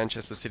 which is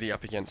Manchester City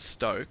up against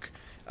Stoke.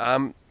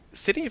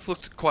 City have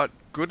looked quite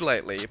good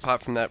lately,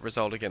 apart from that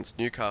result against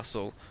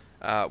Newcastle,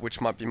 which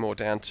might be more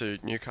down to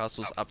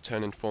Newcastle's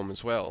upturn in form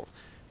as well.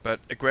 But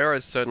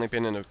Aguero's certainly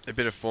been in a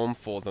bit of form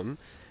for them.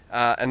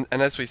 And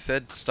as we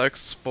said,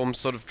 Stoke's form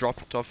sort of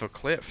dropped off a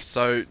cliff.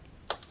 So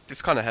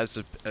this kind of has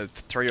a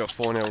 3 or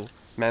 4-0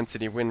 Man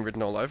City win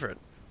written all over it.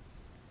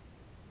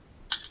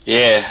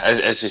 Yeah,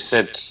 as you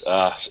said,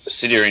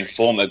 City are in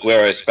form.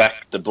 Aguero's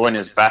back, De Bruyne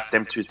is back.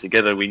 Them two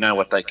together, we know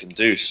what they can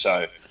do.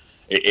 So,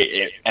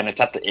 and it's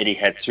at the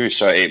Etihad too.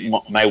 So it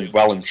may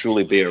well and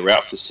truly be a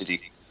rout for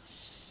City.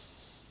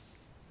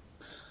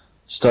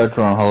 Stoke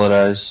are on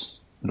holidays.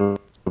 It'll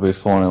be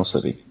 4-0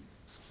 City.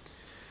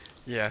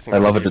 Yeah, I think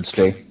they love it at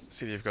ski.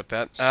 City have got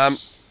that.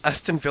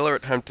 Aston Villa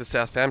at home to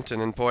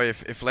Southampton, and boy,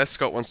 if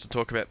Lescott wants to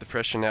talk about the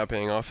pressure now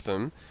being off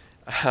them,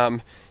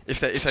 if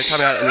they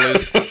come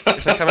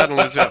out and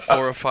lose about 4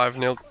 or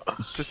 5-0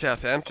 to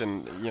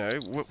Southampton, you know,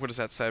 what does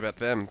that say about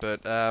them?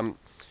 But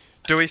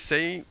do we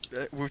see?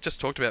 We've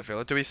just talked about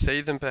Villa. Do we see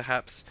them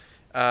perhaps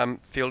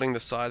fielding the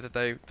side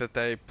that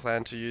they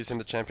plan to use in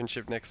the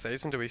Championship next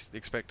season? Do we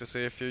expect to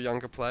see a few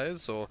younger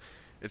players, or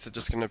is it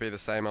just going to be the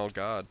same old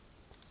guard?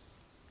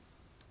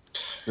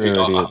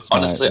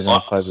 Honestly,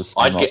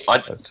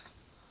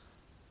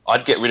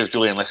 I'd get rid of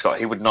Joleon Lescott.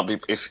 He would not be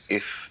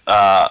if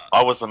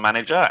I was the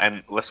manager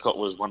and Lescott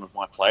was one of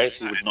my players.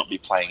 He would not be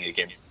playing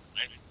again.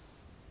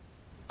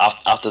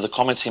 After the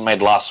comments he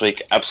made last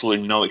week,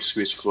 absolutely no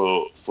excuse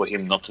for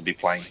him not to be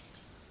playing,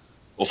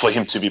 or for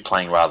him to be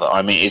playing rather.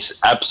 I mean,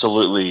 it's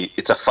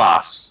a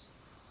farce.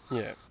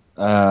 Yeah.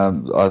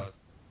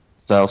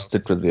 They'll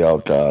stick with the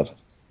old guard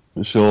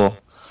for sure.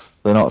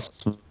 They're not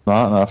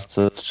smart enough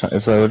to.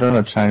 If they were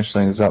going to change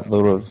things up, they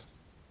would have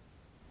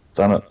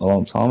done it a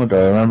long time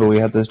ago. I remember we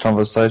had this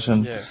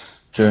conversation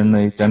during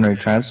the January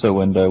transfer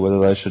window whether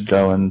they should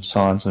go and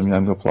sign some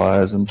younger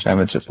players and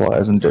Championship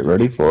players and get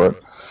ready for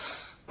it.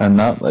 And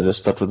no, they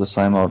just stuck with the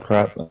same old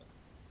crap.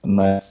 And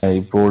they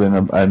brought in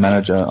a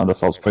manager under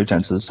false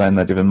pretenses, saying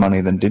they'd give him money,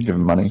 then did give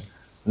him money.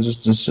 It's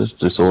just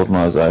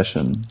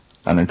disorganisation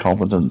and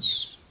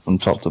incompetence from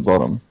top to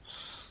bottom.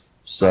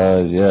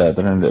 So yeah,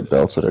 they're going to get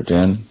belted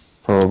again.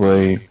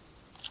 Probably be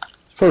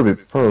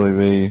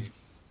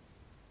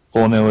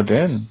 4-0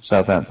 again,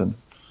 Southampton.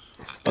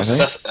 I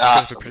think. It's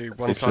a pretty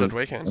one-sided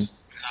weekend.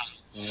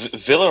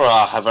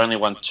 Villa have only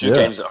won 2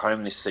 games at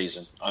home this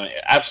season. I mean,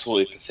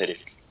 absolutely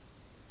pathetic.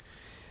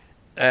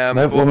 They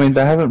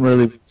haven't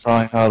really been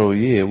trying hard all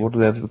year. What do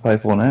they have to pay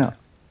for now?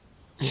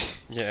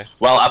 Yeah.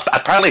 Well,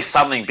 apparently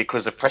something,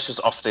 because the pressure's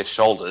off their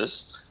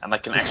shoulders, and they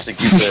can actually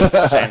give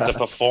the fans the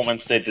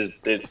performance they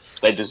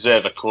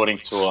deserve, according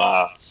to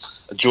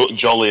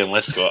Joleon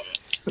Lescott.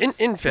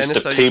 In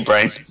fairness, Mr.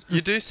 P-Brain.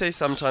 You do see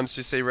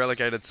sometimes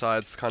relegated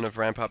sides kind of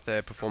ramp up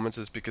their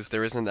performances because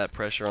there isn't that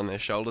pressure on their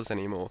shoulders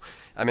anymore.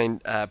 I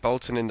mean,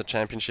 Bolton in the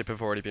Championship have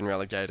already been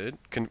relegated.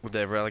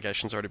 Their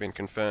relegation's already been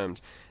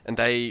confirmed, and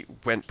they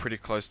went pretty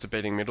close to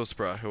beating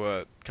Middlesbrough, who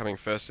are coming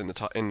first in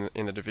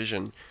the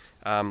division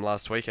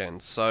last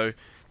weekend. So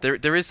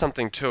there is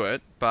something to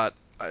it, but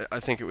I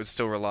think it would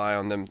still rely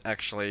on them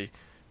actually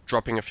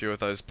dropping a few of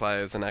those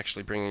players and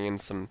actually bringing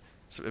in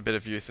a bit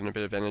of youth and a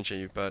bit of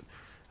energy. But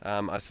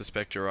I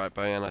suspect you're right,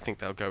 Bojan. I think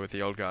they'll go with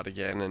the old guard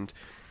again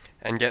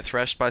and get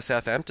thrashed by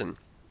Southampton.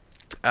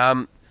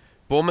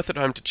 Bournemouth at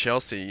home to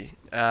Chelsea.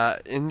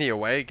 In the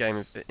away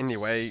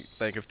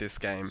leg of this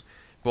game,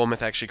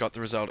 Bournemouth actually got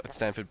the result at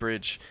Stamford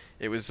Bridge.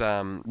 It was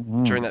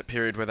during that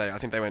period where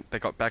they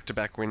got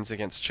back-to-back wins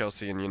against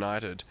Chelsea and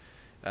United,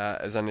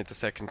 as only the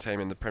second team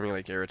in the Premier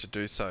League era to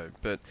do so.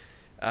 But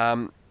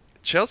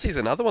Chelsea's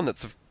another one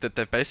that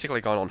they've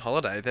basically gone on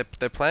holiday.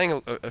 They're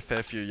playing a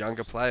fair few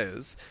younger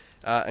players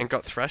and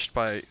got thrashed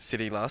by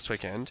City last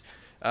weekend.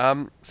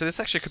 So this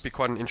actually could be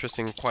quite an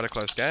interesting, quite a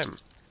close game.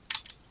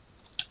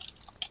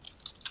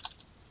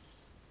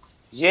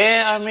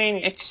 Yeah, I mean,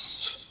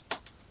 it's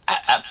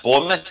at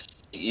Bournemouth,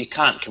 you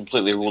can't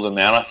completely rule them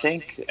out, I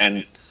think.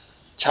 And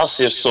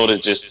Chelsea have sort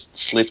of just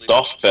slipped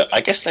off, but I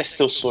guess they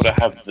still sort of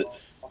have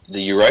the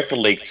Europa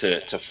League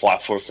to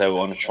fight for if they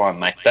want to try and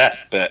make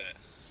that. But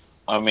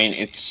I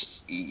mean,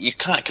 you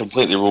can't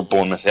completely rule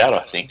Bournemouth out,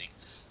 I think.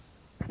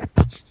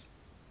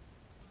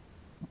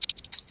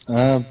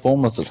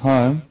 Bournemouth at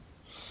home.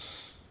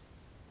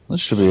 This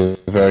should be a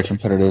very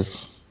competitive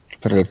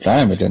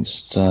game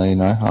against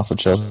half of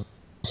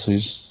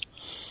Chelsea's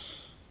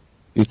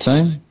good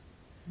team.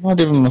 I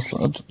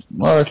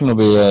reckon it'll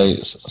be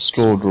a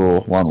score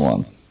draw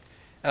 1-1.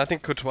 And I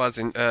think Courtois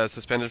is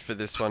suspended for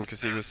this one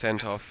because he was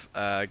sent off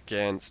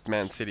against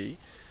Man City.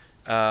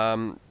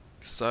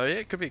 So yeah,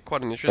 it could be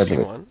quite an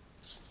interesting one.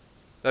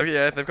 Oh,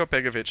 yeah, they've got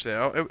Begovic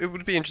there. It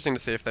would be interesting to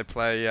see if they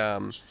play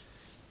a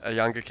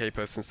younger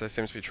keeper, since they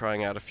seem to be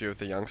trying out a few of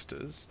the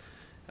youngsters.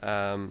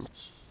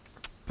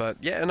 But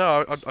yeah,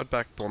 no, I'd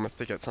back Bournemouth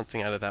to get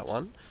something out of that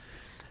one.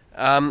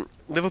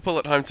 Liverpool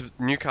at home to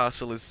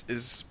Newcastle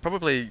is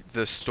probably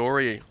the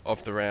story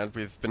of the round,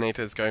 with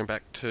Benitez going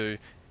back to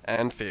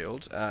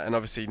Anfield and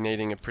obviously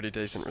needing a pretty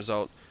decent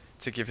result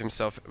to give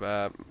himself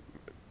a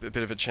bit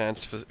of a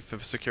chance for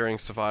securing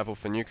survival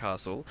for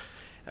Newcastle.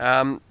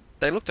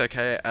 They looked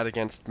okay out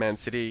against Man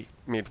City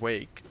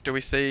midweek. Do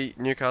we see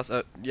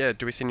Newcastle?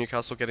 Do we see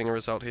Newcastle getting a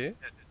result here?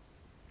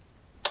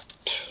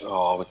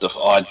 Oh,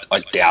 I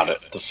doubt it.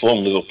 The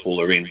form Liverpool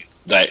are in,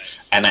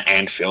 and at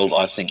Anfield,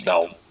 I think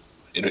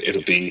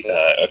it'll be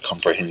a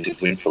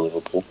comprehensive win for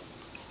Liverpool.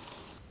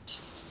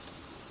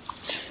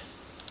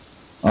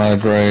 I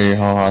agree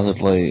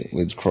wholeheartedly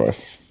with Cruyff,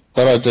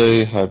 but I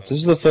do hope this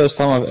is the first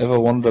time I've ever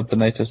wanted a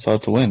Benitez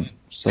side to win.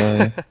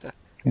 So,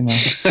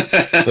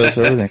 first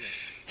for everything.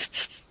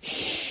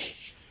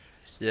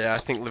 Yeah, I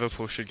think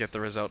Liverpool should get the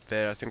result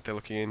there. I think they're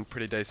looking in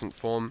pretty decent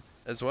form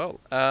as well.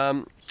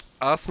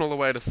 Arsenal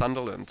away to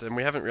Sunderland, and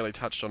we haven't really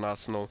touched on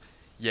Arsenal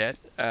yet.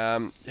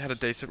 Had a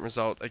decent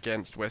result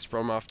against West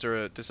Brom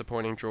after a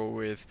disappointing draw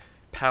with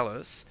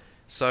Palace.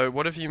 So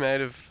what have you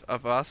made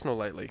of Arsenal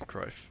lately,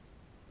 Cruyff?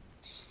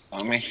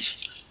 I mean,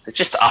 it's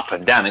just up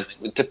and down.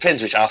 It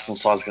depends which Arsenal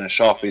side is going to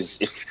show up.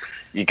 Is if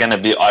you're going to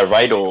be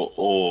irate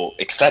or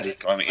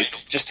ecstatic. I mean,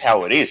 it's just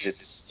how it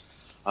is.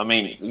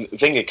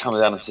 Wenger comes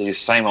out and says the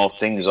same old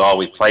things. Oh,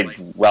 we played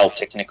well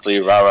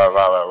technically,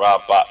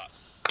 but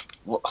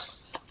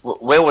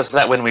where was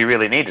that when we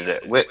really needed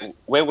it?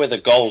 Where were the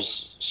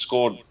goals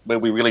scored where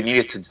we really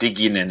needed to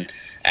dig in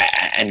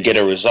and get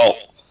a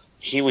result?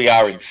 Here we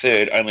are in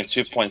third, only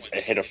 2 points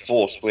ahead of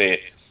fourth, where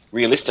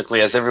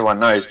realistically, as everyone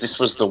knows, this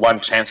was the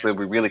one chance where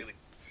we really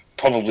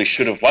probably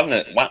should have won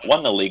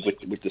the league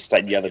with the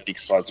state the other big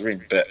sides are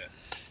in. But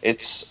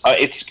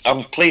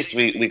I'm pleased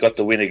we got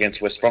the win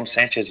against West Brom.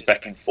 Sanchez is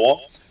back in form,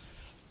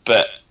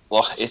 but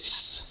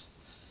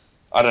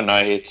I don't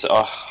know.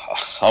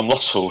 I'm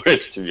lost for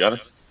words, to be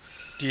honest.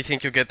 Do you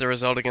think you'll get the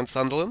result against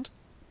Sunderland?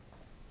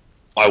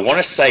 I want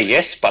to say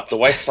yes, but the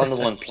way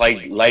Sunderland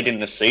played late in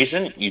the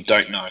season, you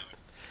don't know.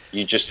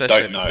 You just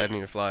don't know.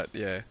 Saving a flight,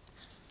 yeah.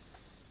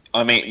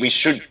 I mean, we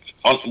should.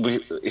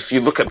 If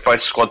you look at both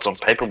squads on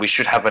paper, we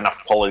should have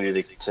enough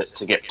quality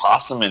to get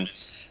past them,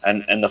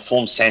 and the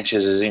form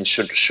Sanchez is in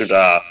should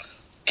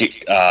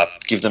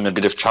give them a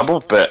bit of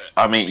trouble. But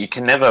I mean, you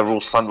can never rule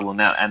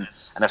Sunderland out. And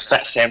a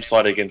fat Sam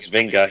side against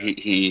Wenger,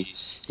 he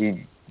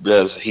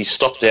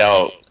stopped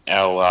our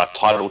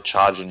title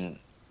charge in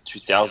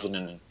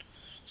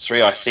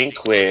 2003, I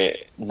think, where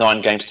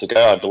 9 games to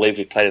go. I believe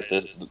we played at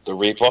the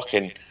Reebok,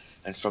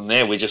 and from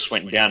there we just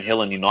went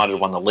downhill, and United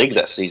won the league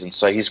that season.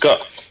 So he's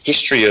got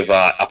history of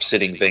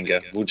upsetting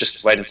Wenger. We'll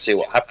just wait and see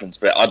what happens.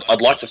 But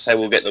I'd like to say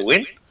we'll get the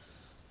win.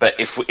 But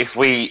if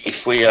we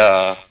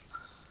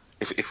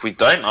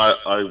don't, I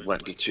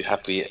won't be too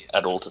happy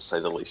at all, to say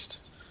the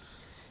least.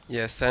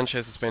 Yeah,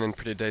 Sanchez has been in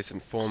pretty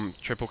decent form.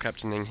 Triple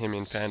captaining him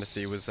in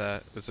fantasy was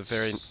a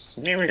very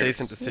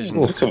decent decision.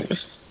 Look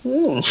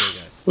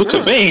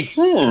at me.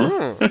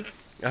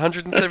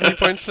 170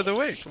 points for the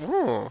week.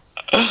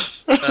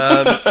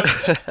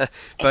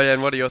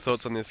 Bojan, what are your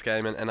thoughts on this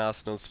game and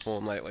Arsenal's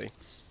form lately?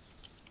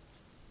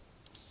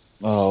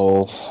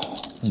 Oh,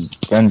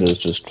 Bender's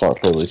just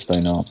quite clearly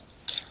staying up,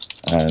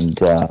 and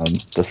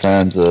the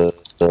fans are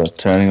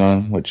turning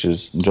on him, which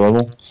is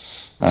enjoyable.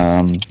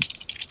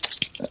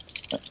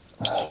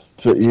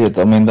 But yeah,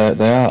 I mean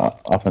they are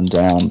up and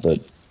down, but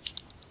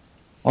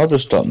I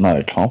just got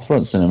no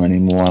confidence in them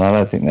anymore, and I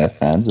don't think their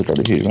fans have got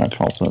a huge amount of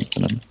confidence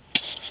in them.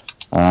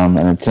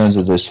 And in terms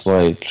of this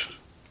week,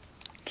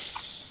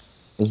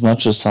 as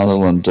much as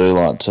Sunderland do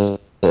like to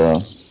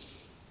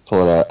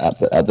pull it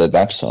out at their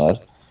backside,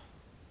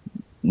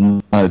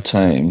 no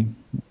team,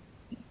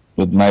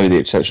 with maybe the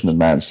exception of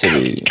Man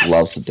City,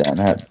 loves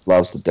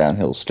the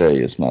downhill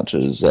ski as much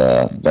as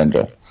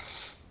Wenger.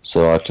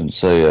 So I can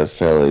see a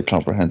fairly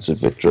comprehensive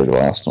victory to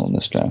Arsenal in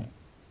this game.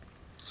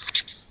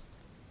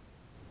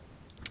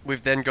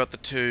 We've then got the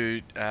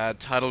two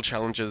title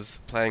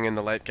challengers playing in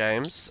the late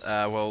games.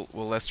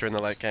 Leicester in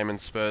the late game and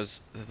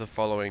Spurs the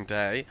following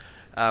day.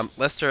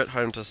 Leicester at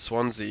home to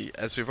Swansea.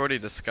 As we've already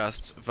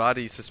discussed,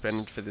 Vardy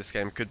suspended for this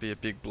game could be a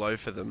big blow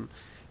for them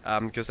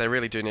because they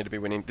really do need to be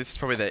winning. This is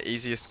probably their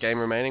easiest game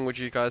remaining, would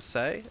you guys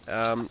say?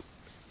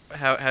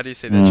 How do you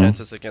see their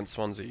chances against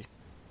Swansea?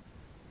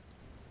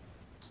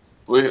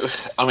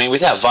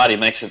 Without Vardy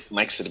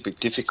makes it a bit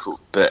difficult,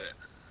 but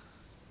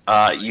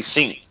you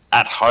think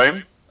at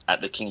home, at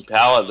the King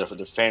Power,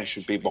 the fans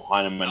should be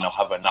behind them and they'll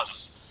have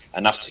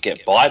enough to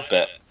get by.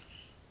 But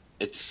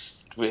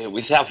it's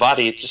without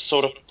Vardy, it just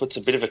sort of puts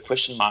a bit of a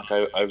question mark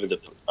over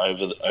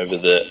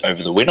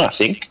the win, I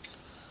think.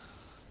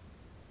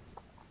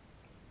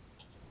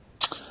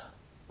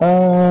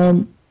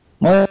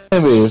 Maybe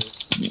a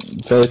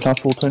fairly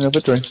comfortable 2-0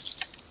 victory.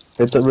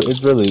 It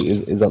really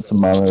is up to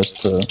Martinez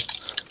to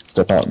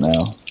step up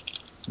now.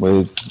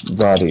 With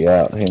Vardy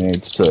out, he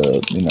needs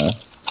to,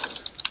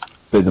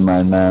 be the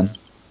main man.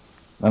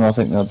 And I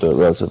think they'll do it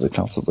relatively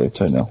comfortably,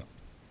 2-0.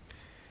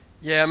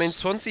 Yeah, I mean,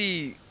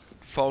 Swansea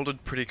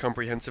folded pretty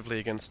comprehensively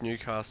against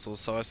Newcastle,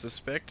 so I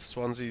suspect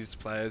Swansea's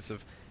players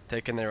have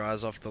taken their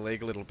eyes off the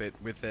league a little bit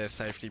with their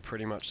safety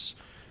pretty much,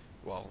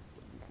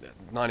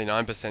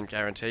 99%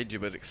 guaranteed, you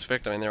would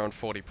expect. I mean, they're on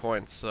 40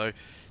 points, so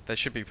they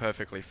should be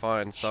perfectly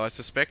fine. So I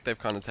suspect they've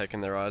kind of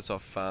taken their eyes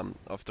off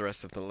the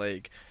rest of the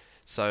league.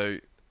 So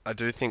I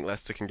do think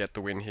Leicester can get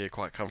the win here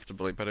quite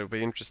comfortably, but it'll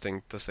be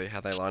interesting to see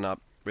how they line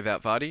up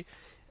without Vardy.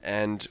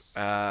 And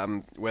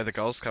where the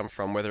goals come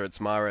from, whether it's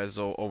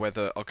Mahrez or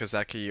whether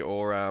Okazaki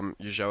or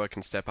Ulloa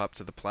can step up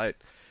to the plate.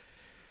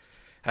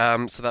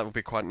 So that will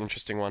be quite an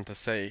interesting one to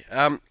see.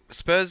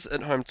 Spurs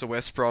at home to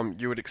West Brom,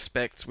 you would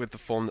expect with the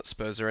form that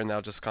Spurs are in,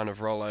 they'll just kind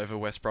of roll over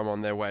West Brom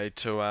on their way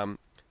to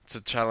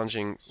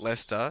challenging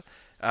Leicester.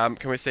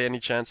 Can we see any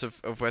chance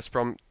of West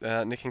Brom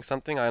nicking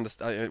something? I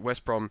understand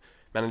West Brom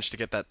managed to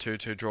get that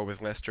 2-2 draw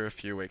with Leicester a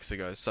few weeks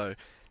ago, so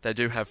they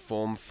do have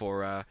form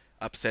for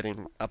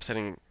upsetting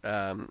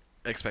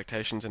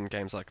expectations in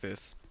games like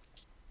this.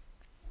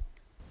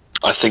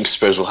 I think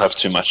Spurs will have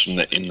too much in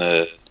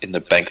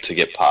the bank to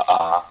get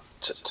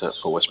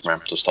for West Brom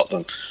to stop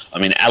them. I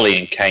mean, Ali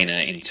and Kane are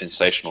in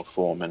sensational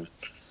form, and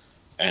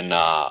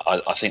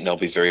I think they'll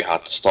be very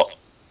hard to stop.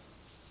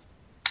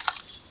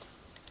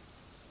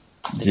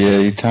 Yeah,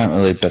 you can't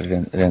really bet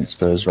against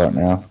Spurs right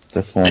now.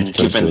 They're formed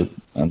too good.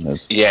 And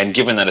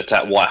given that it's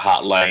at White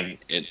Hart Lane,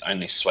 it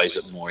only sways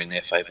it more in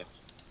their favour.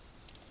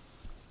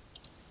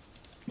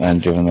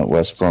 And given that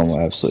West Brom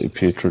were absolutely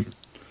putrid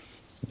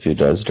a few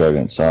days ago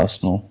against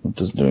Arsenal, it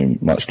doesn't do me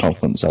much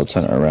confidence they'll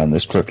turn it around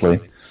this quickly.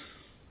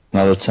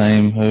 Another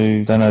team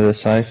who they know they're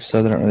safe,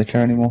 so they don't really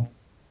care anymore.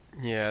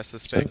 Yeah, I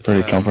suspect. So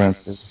pretty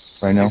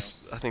comprehensive right now.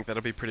 I think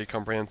that'll be pretty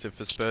comprehensive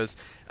for Spurs.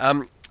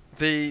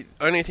 The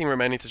only thing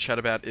remaining to chat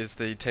about is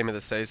the team of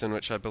the season,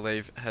 which I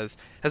believe has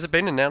it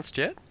been announced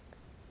yet?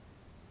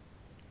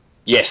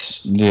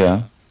 Yes.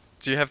 Yeah.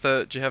 Do you have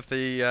the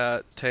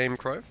team,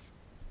 Cruyff?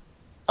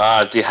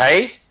 De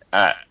Gea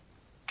at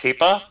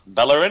keeper,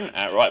 Bellerin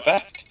at right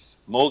back,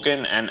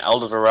 Morgan and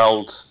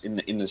Alderweireld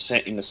in the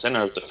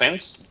centre of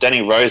defence,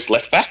 Danny Rose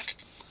left back,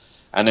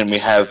 and then we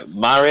have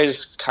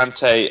Mahrez,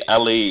 Kante,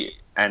 Ali,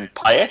 and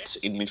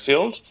Payet in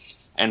midfield,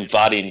 and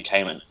Vardy and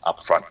Kamen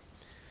up front.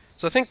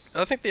 So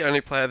I think the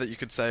only player that you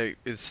could say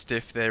is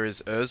stiff there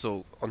is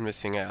Ozil on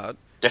missing out.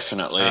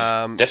 Definitely.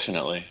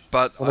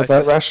 But what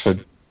about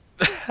Rashford?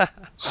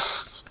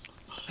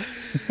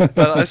 But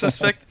I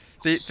suspect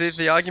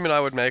the argument I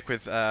would make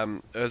with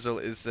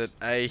Ozil is that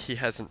he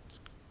hasn't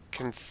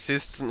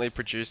consistently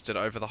produced it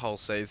over the whole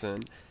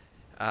season,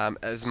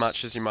 as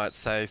much as you might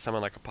say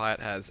someone like a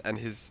Payet has, and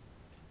his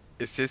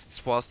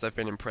assists, whilst they've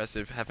been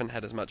impressive, haven't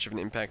had as much of an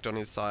impact on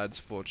his side's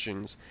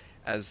fortunes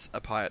as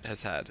a Payet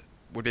has had.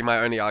 Would be my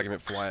only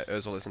argument for why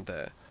Ozil isn't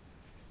there.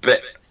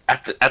 But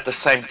at the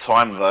same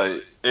time, though,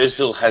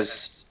 Ozil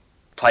has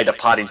played a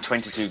part in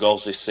 22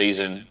 goals this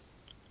season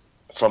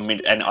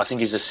and I think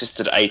he's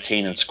assisted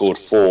 18 and scored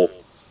 4.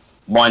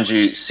 Mind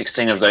you,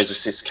 16 of those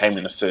assists came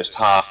in the first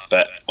half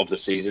of the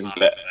season.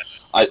 But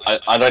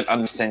I don't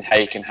understand how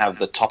you can have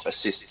the top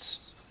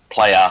assists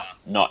player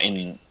not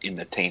in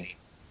the team.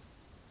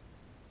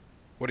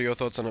 What are your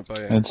thoughts on it,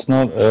 Bojan? It's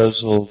not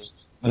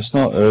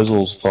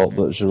Ozil's fault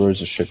that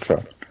Giroud's a shit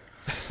truck.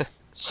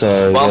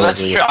 So well,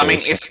 that's true. I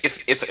mean,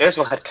 if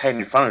Ozil had Kane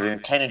in front of him,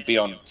 Kane would be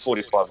on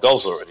 45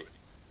 goals already.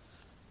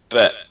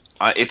 But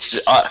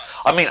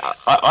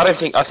I don't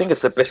think. I think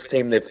it's the best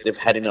team they've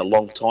had in a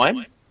long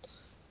time.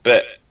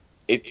 But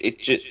it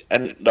just,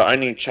 and the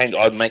only change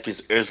I'd make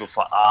is Özil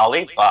for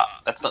Ali. But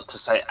that's not to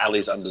say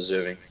Ali's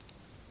undeserving.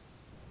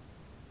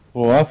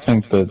 Well, I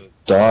think that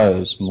Dyer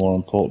is more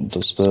important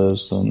to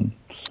Spurs than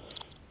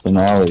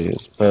Ali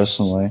is,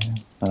 personally.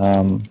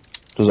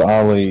 Because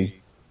Ali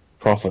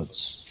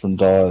profits from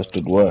Dyer's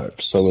good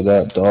work. So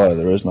without Dyer,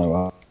 there is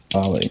no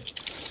Ali,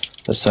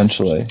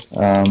 essentially.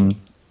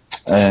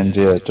 And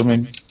yeah, I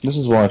mean, this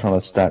is why kind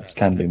of stats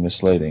can be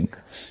misleading.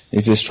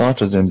 If your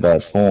striker's in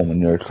bad form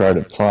and you're a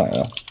creative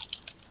player,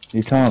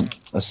 you can't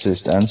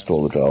assist and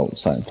score the goal at the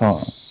same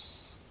time.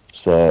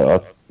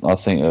 So I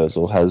think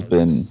Özil has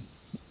been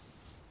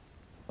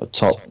a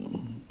top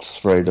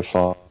 3 to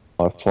 5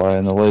 player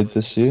in the league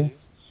this year.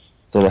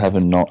 That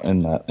having not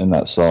in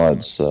that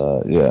side,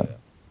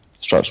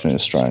 strikes me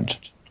as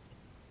strange.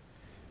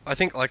 I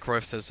think, like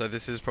Cruyff says, so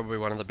this is probably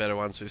one of the better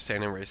ones we've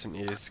seen in recent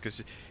years,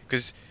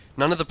 because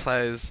none of the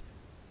players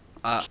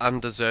are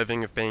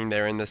undeserving of being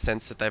there in the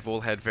sense that they've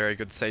all had very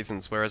good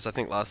seasons, whereas I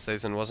think last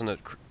season, wasn't it,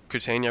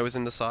 Coutinho was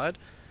in the side?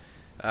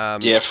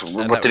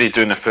 What did he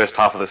do in the first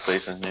half of the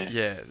season?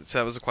 Yeah, so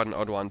that was quite an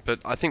odd one. But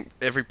I think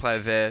every player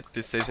there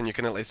this season, you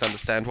can at least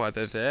understand why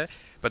they're there,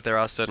 but there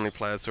are certainly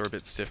players who are a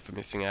bit stiff for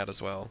missing out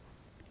as well.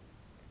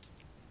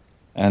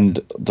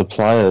 And the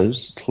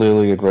players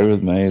clearly agree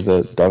with me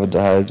that David De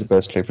Gea is the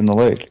best keeper in the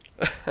league.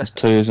 It's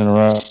 2 years in a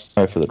row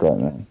for the great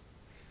man.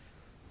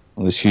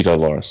 At least Hugo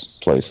Lloris,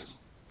 please.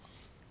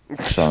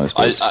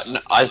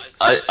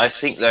 I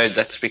think, though,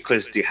 that's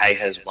because De Gea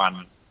has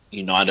won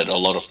United a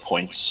lot of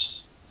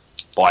points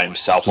by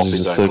himself off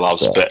his own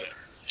gloves. But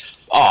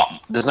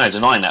there's no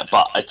denying that.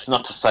 But it's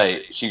not to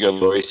say Hugo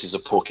Lloris is a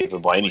poor keeper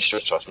by any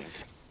stretch, I think.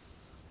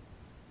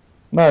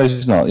 No,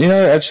 he's not. You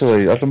know,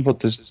 actually, I can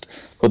put this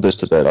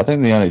to bed. I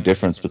think the only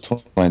difference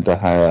between De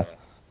Gea,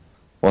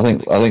 I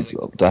think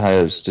De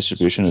Gea's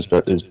distribution is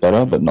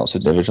better, but not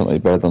significantly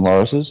better than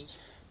Lloris's.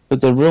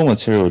 But the real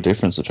material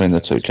difference between the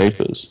two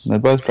keepers, and they're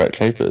both great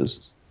keepers,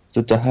 is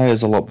that De Gea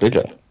is a lot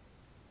bigger.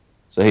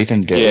 So he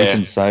can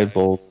save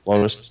balls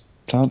Lloris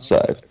can't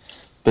save.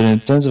 But in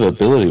terms of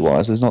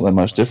ability-wise, there's not that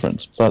much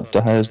difference. But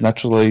De Gea is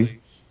naturally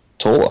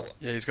taller.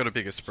 Yeah, he's got a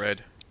bigger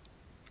spread.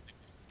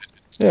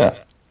 Yeah.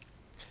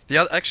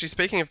 Actually,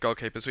 speaking of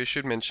goalkeepers, we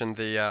should mention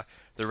the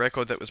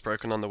record that was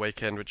broken on the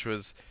weekend, which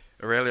was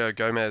Aurelio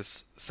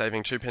Gomez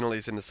saving 2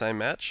 penalties in the same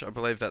match. I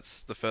believe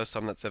that's the first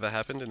time that's ever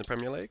happened in the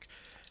Premier League.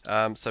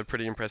 So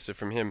pretty impressive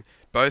from him.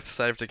 Both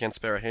saved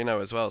against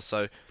Berahino as well.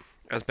 So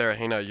as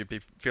Berahino, you'd be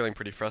feeling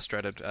pretty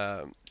frustrated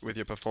with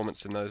your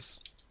performance in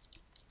those.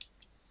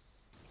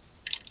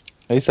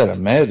 He's had a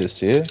mare this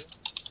year.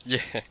 Yeah.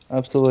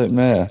 Absolute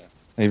mare.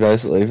 He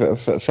basically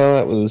fell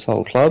out with his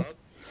whole club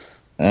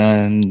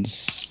and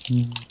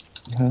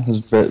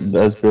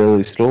has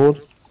barely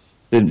scored.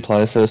 Didn't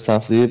play the first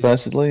half of the year,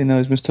 basically, and now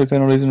he's missed 2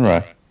 penalties in a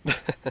row.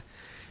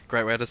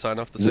 Great way to sign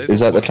off the season. Is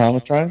that the karma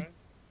train?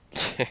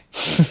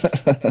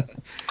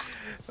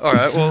 All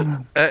right,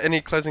 well,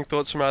 any closing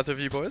thoughts from either of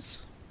you boys?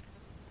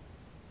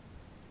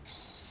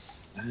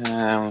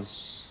 No.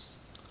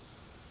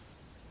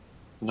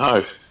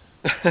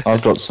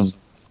 I've got some.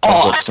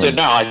 I do.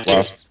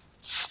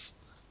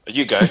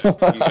 You go.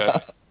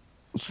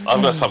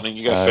 I've got something.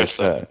 You go first,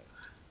 though.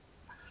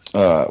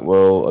 Alright,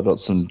 well, I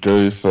got some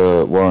due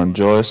for Warren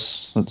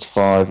Joyce. That's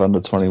 5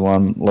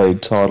 under-21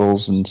 league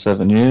titles in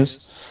 7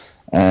 years.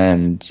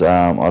 And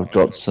I've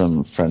got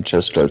some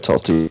Francesco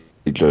Totti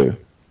due.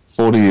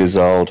 40 years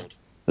old,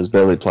 has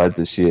barely played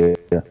this year.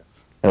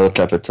 El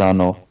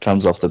Capitano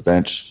comes off the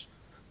bench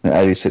in the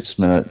 86th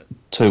minute,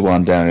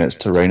 2-1 down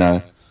against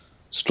Torino.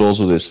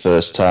 Scores with his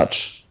first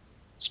touch,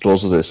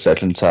 scores with his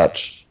second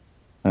touch,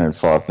 and in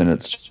 5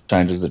 minutes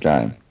changes the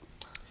game.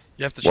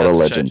 You have to what chat a to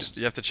legend.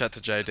 You have to chat to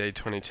JD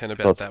 2010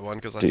 about that one,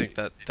 because I think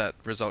that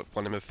result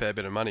won him a fair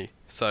bit of money.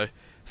 So I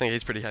think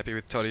he's pretty happy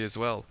with Totti as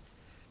well.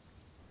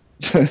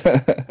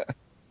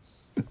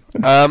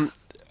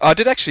 I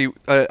did actually.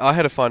 I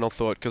had a final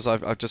thought, because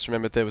I've just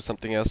remembered there was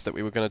something else that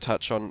we were going to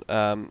touch on.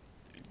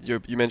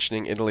 You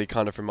mentioning Italy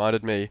kind of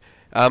reminded me.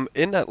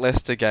 In that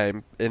Leicester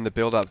game, in the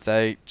build-up,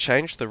 they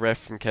changed the ref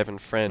from Kevin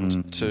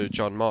Friend to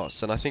John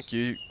Moss, and I think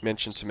you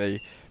mentioned to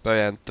me,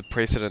 Bojan, the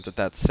precedent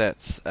that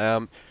sets.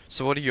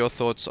 So what are your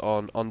thoughts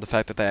on the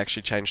fact that they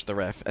actually changed the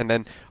ref? And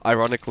then,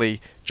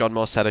 ironically, John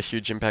Moss had a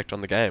huge impact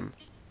on the game.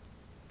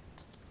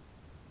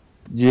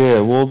 Yeah,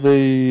 well,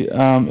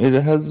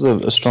 it has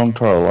a strong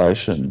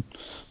correlation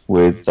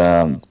with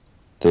the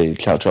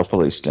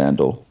Calciopoli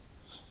scandal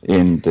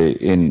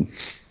in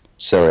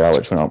Serie A,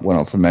 which went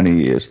on for many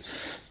years,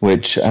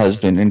 which has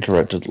been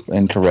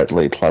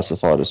incorrectly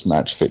classified as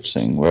match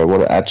fixing, where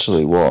what it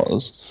actually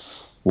was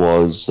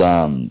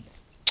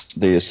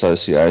the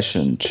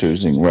association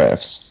choosing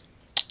refs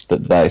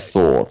that they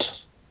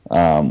thought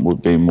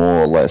would be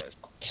more or less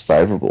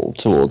favourable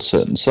towards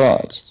certain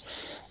sides.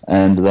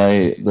 And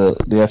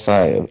the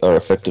FA are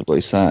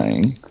effectively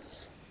saying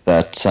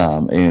that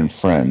Ian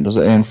Friend, was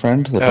it Ian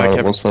Friend?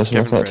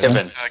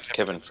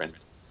 Kevin Friend.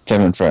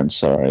 Kevin Friend,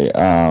 sorry,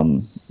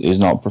 is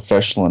not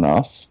professional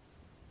enough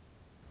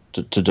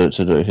to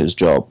do his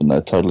job, and they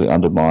totally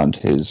undermined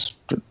his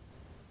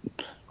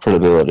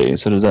credibility.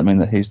 So does that mean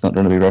that he's not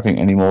going to be repping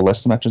any more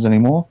Leicester matches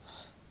anymore?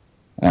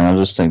 And I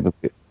just think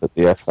that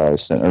the FA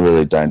set a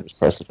really dangerous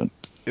precedent.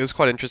 It was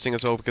quite interesting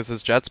as well because,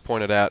 as Jats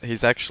pointed out,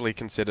 he's actually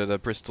considered a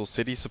Bristol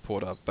City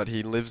supporter, but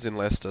he lives in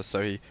Leicester, so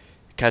he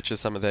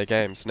catches some of their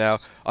games. Now,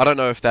 I don't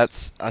know if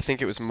that's... I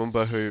think it was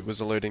Mumba who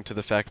was alluding to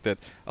the fact that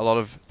a lot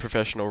of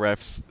professional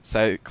refs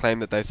claim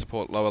that they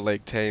support lower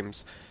league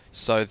teams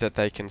so that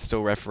they can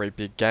still referee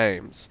big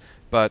games.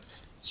 But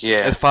Yeah.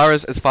 as far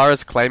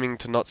as claiming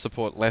to not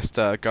support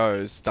Leicester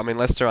goes, I mean,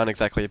 Leicester aren't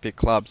exactly a big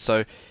club,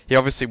 so he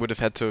obviously would have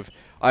had to have...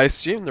 I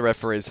assume the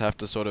referees have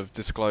to sort of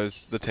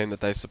disclose the team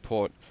that they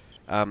support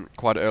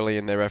quite early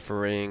in their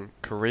refereeing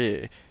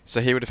career. So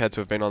he would have had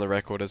to have been on the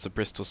record as a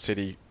Bristol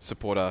City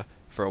supporter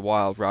for a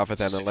while rather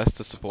than a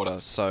Leicester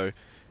supporter. So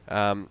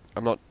I'm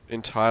not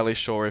entirely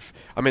sure if...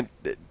 I mean,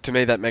 to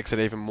me that makes it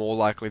even more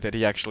likely that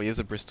he actually is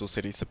a Bristol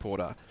City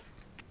supporter,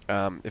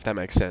 if that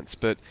makes sense.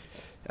 But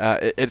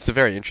it's a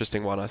very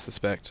interesting one, I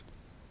suspect.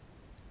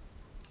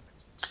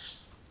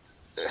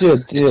 Yeah,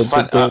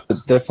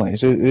 definitely.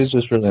 It is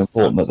just really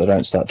important that they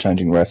don't start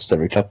changing refs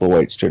every couple of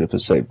weeks due to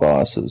perceived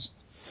biases,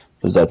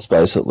 because that's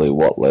basically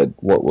what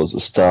was the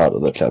start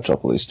of the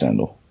Calciopoli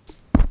scandal.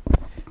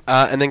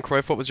 And then,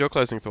 Cruyff, what was your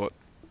closing thought?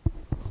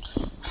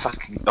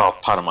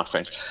 Pardon my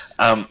French.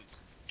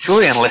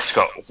 Joleon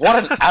Lescott,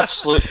 what an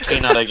absolute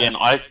peanut again.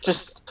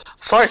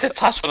 Sorry to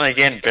touch on it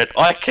again, but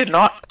I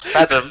cannot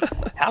fathom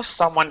how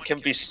someone can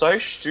be so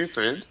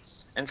stupid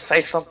and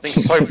say something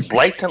so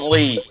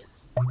blatantly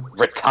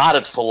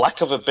retarded, for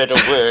lack of a better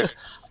word.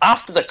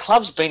 After the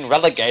club's been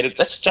relegated,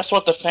 that's just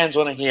what the fans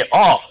want to hear.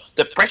 Oh,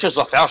 the pressure's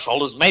off our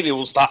shoulders. Maybe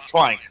we'll start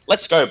trying.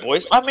 Let's go,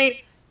 boys. I mean,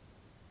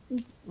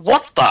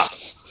 what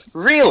the?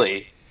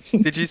 Really?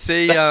 Did you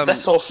see?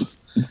 That's all.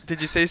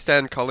 Did you see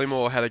Stan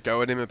Collymore had a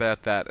go at him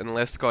about that? And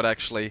Lescott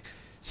actually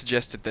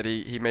suggested that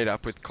he meet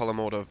up with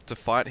Collymore to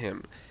fight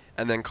him.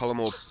 And then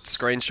Collymore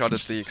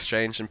screenshotted the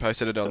exchange and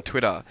posted it on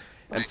Twitter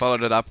and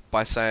followed it up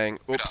by saying,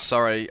 "Oops,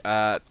 sorry,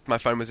 my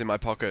phone was in my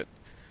pocket."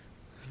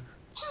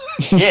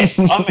 Yeah,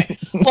 I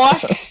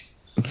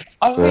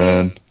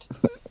mean,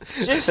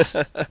 just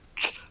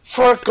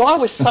for a guy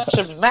with such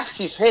a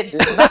massive head,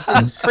 there's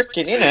nothing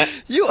freaking in it.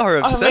 You are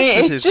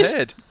obsessed with his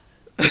head.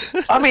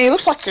 I mean, he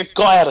looks like a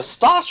guy out of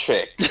Star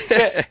Trek.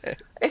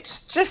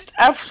 It's just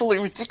absolutely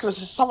ridiculous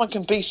that someone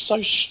can be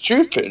so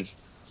stupid.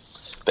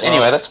 But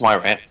anyway, that's my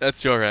rant.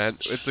 That's your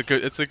rant. It's a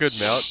good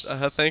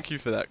melt. Thank you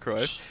for that,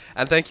 Cruyff,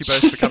 and thank you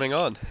both for coming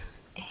on.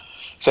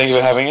 Thank you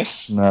for having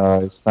us.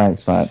 No,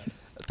 thanks, mate.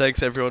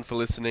 Thanks everyone for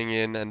listening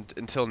in, and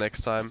until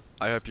next time,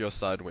 I hope your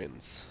side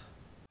wins.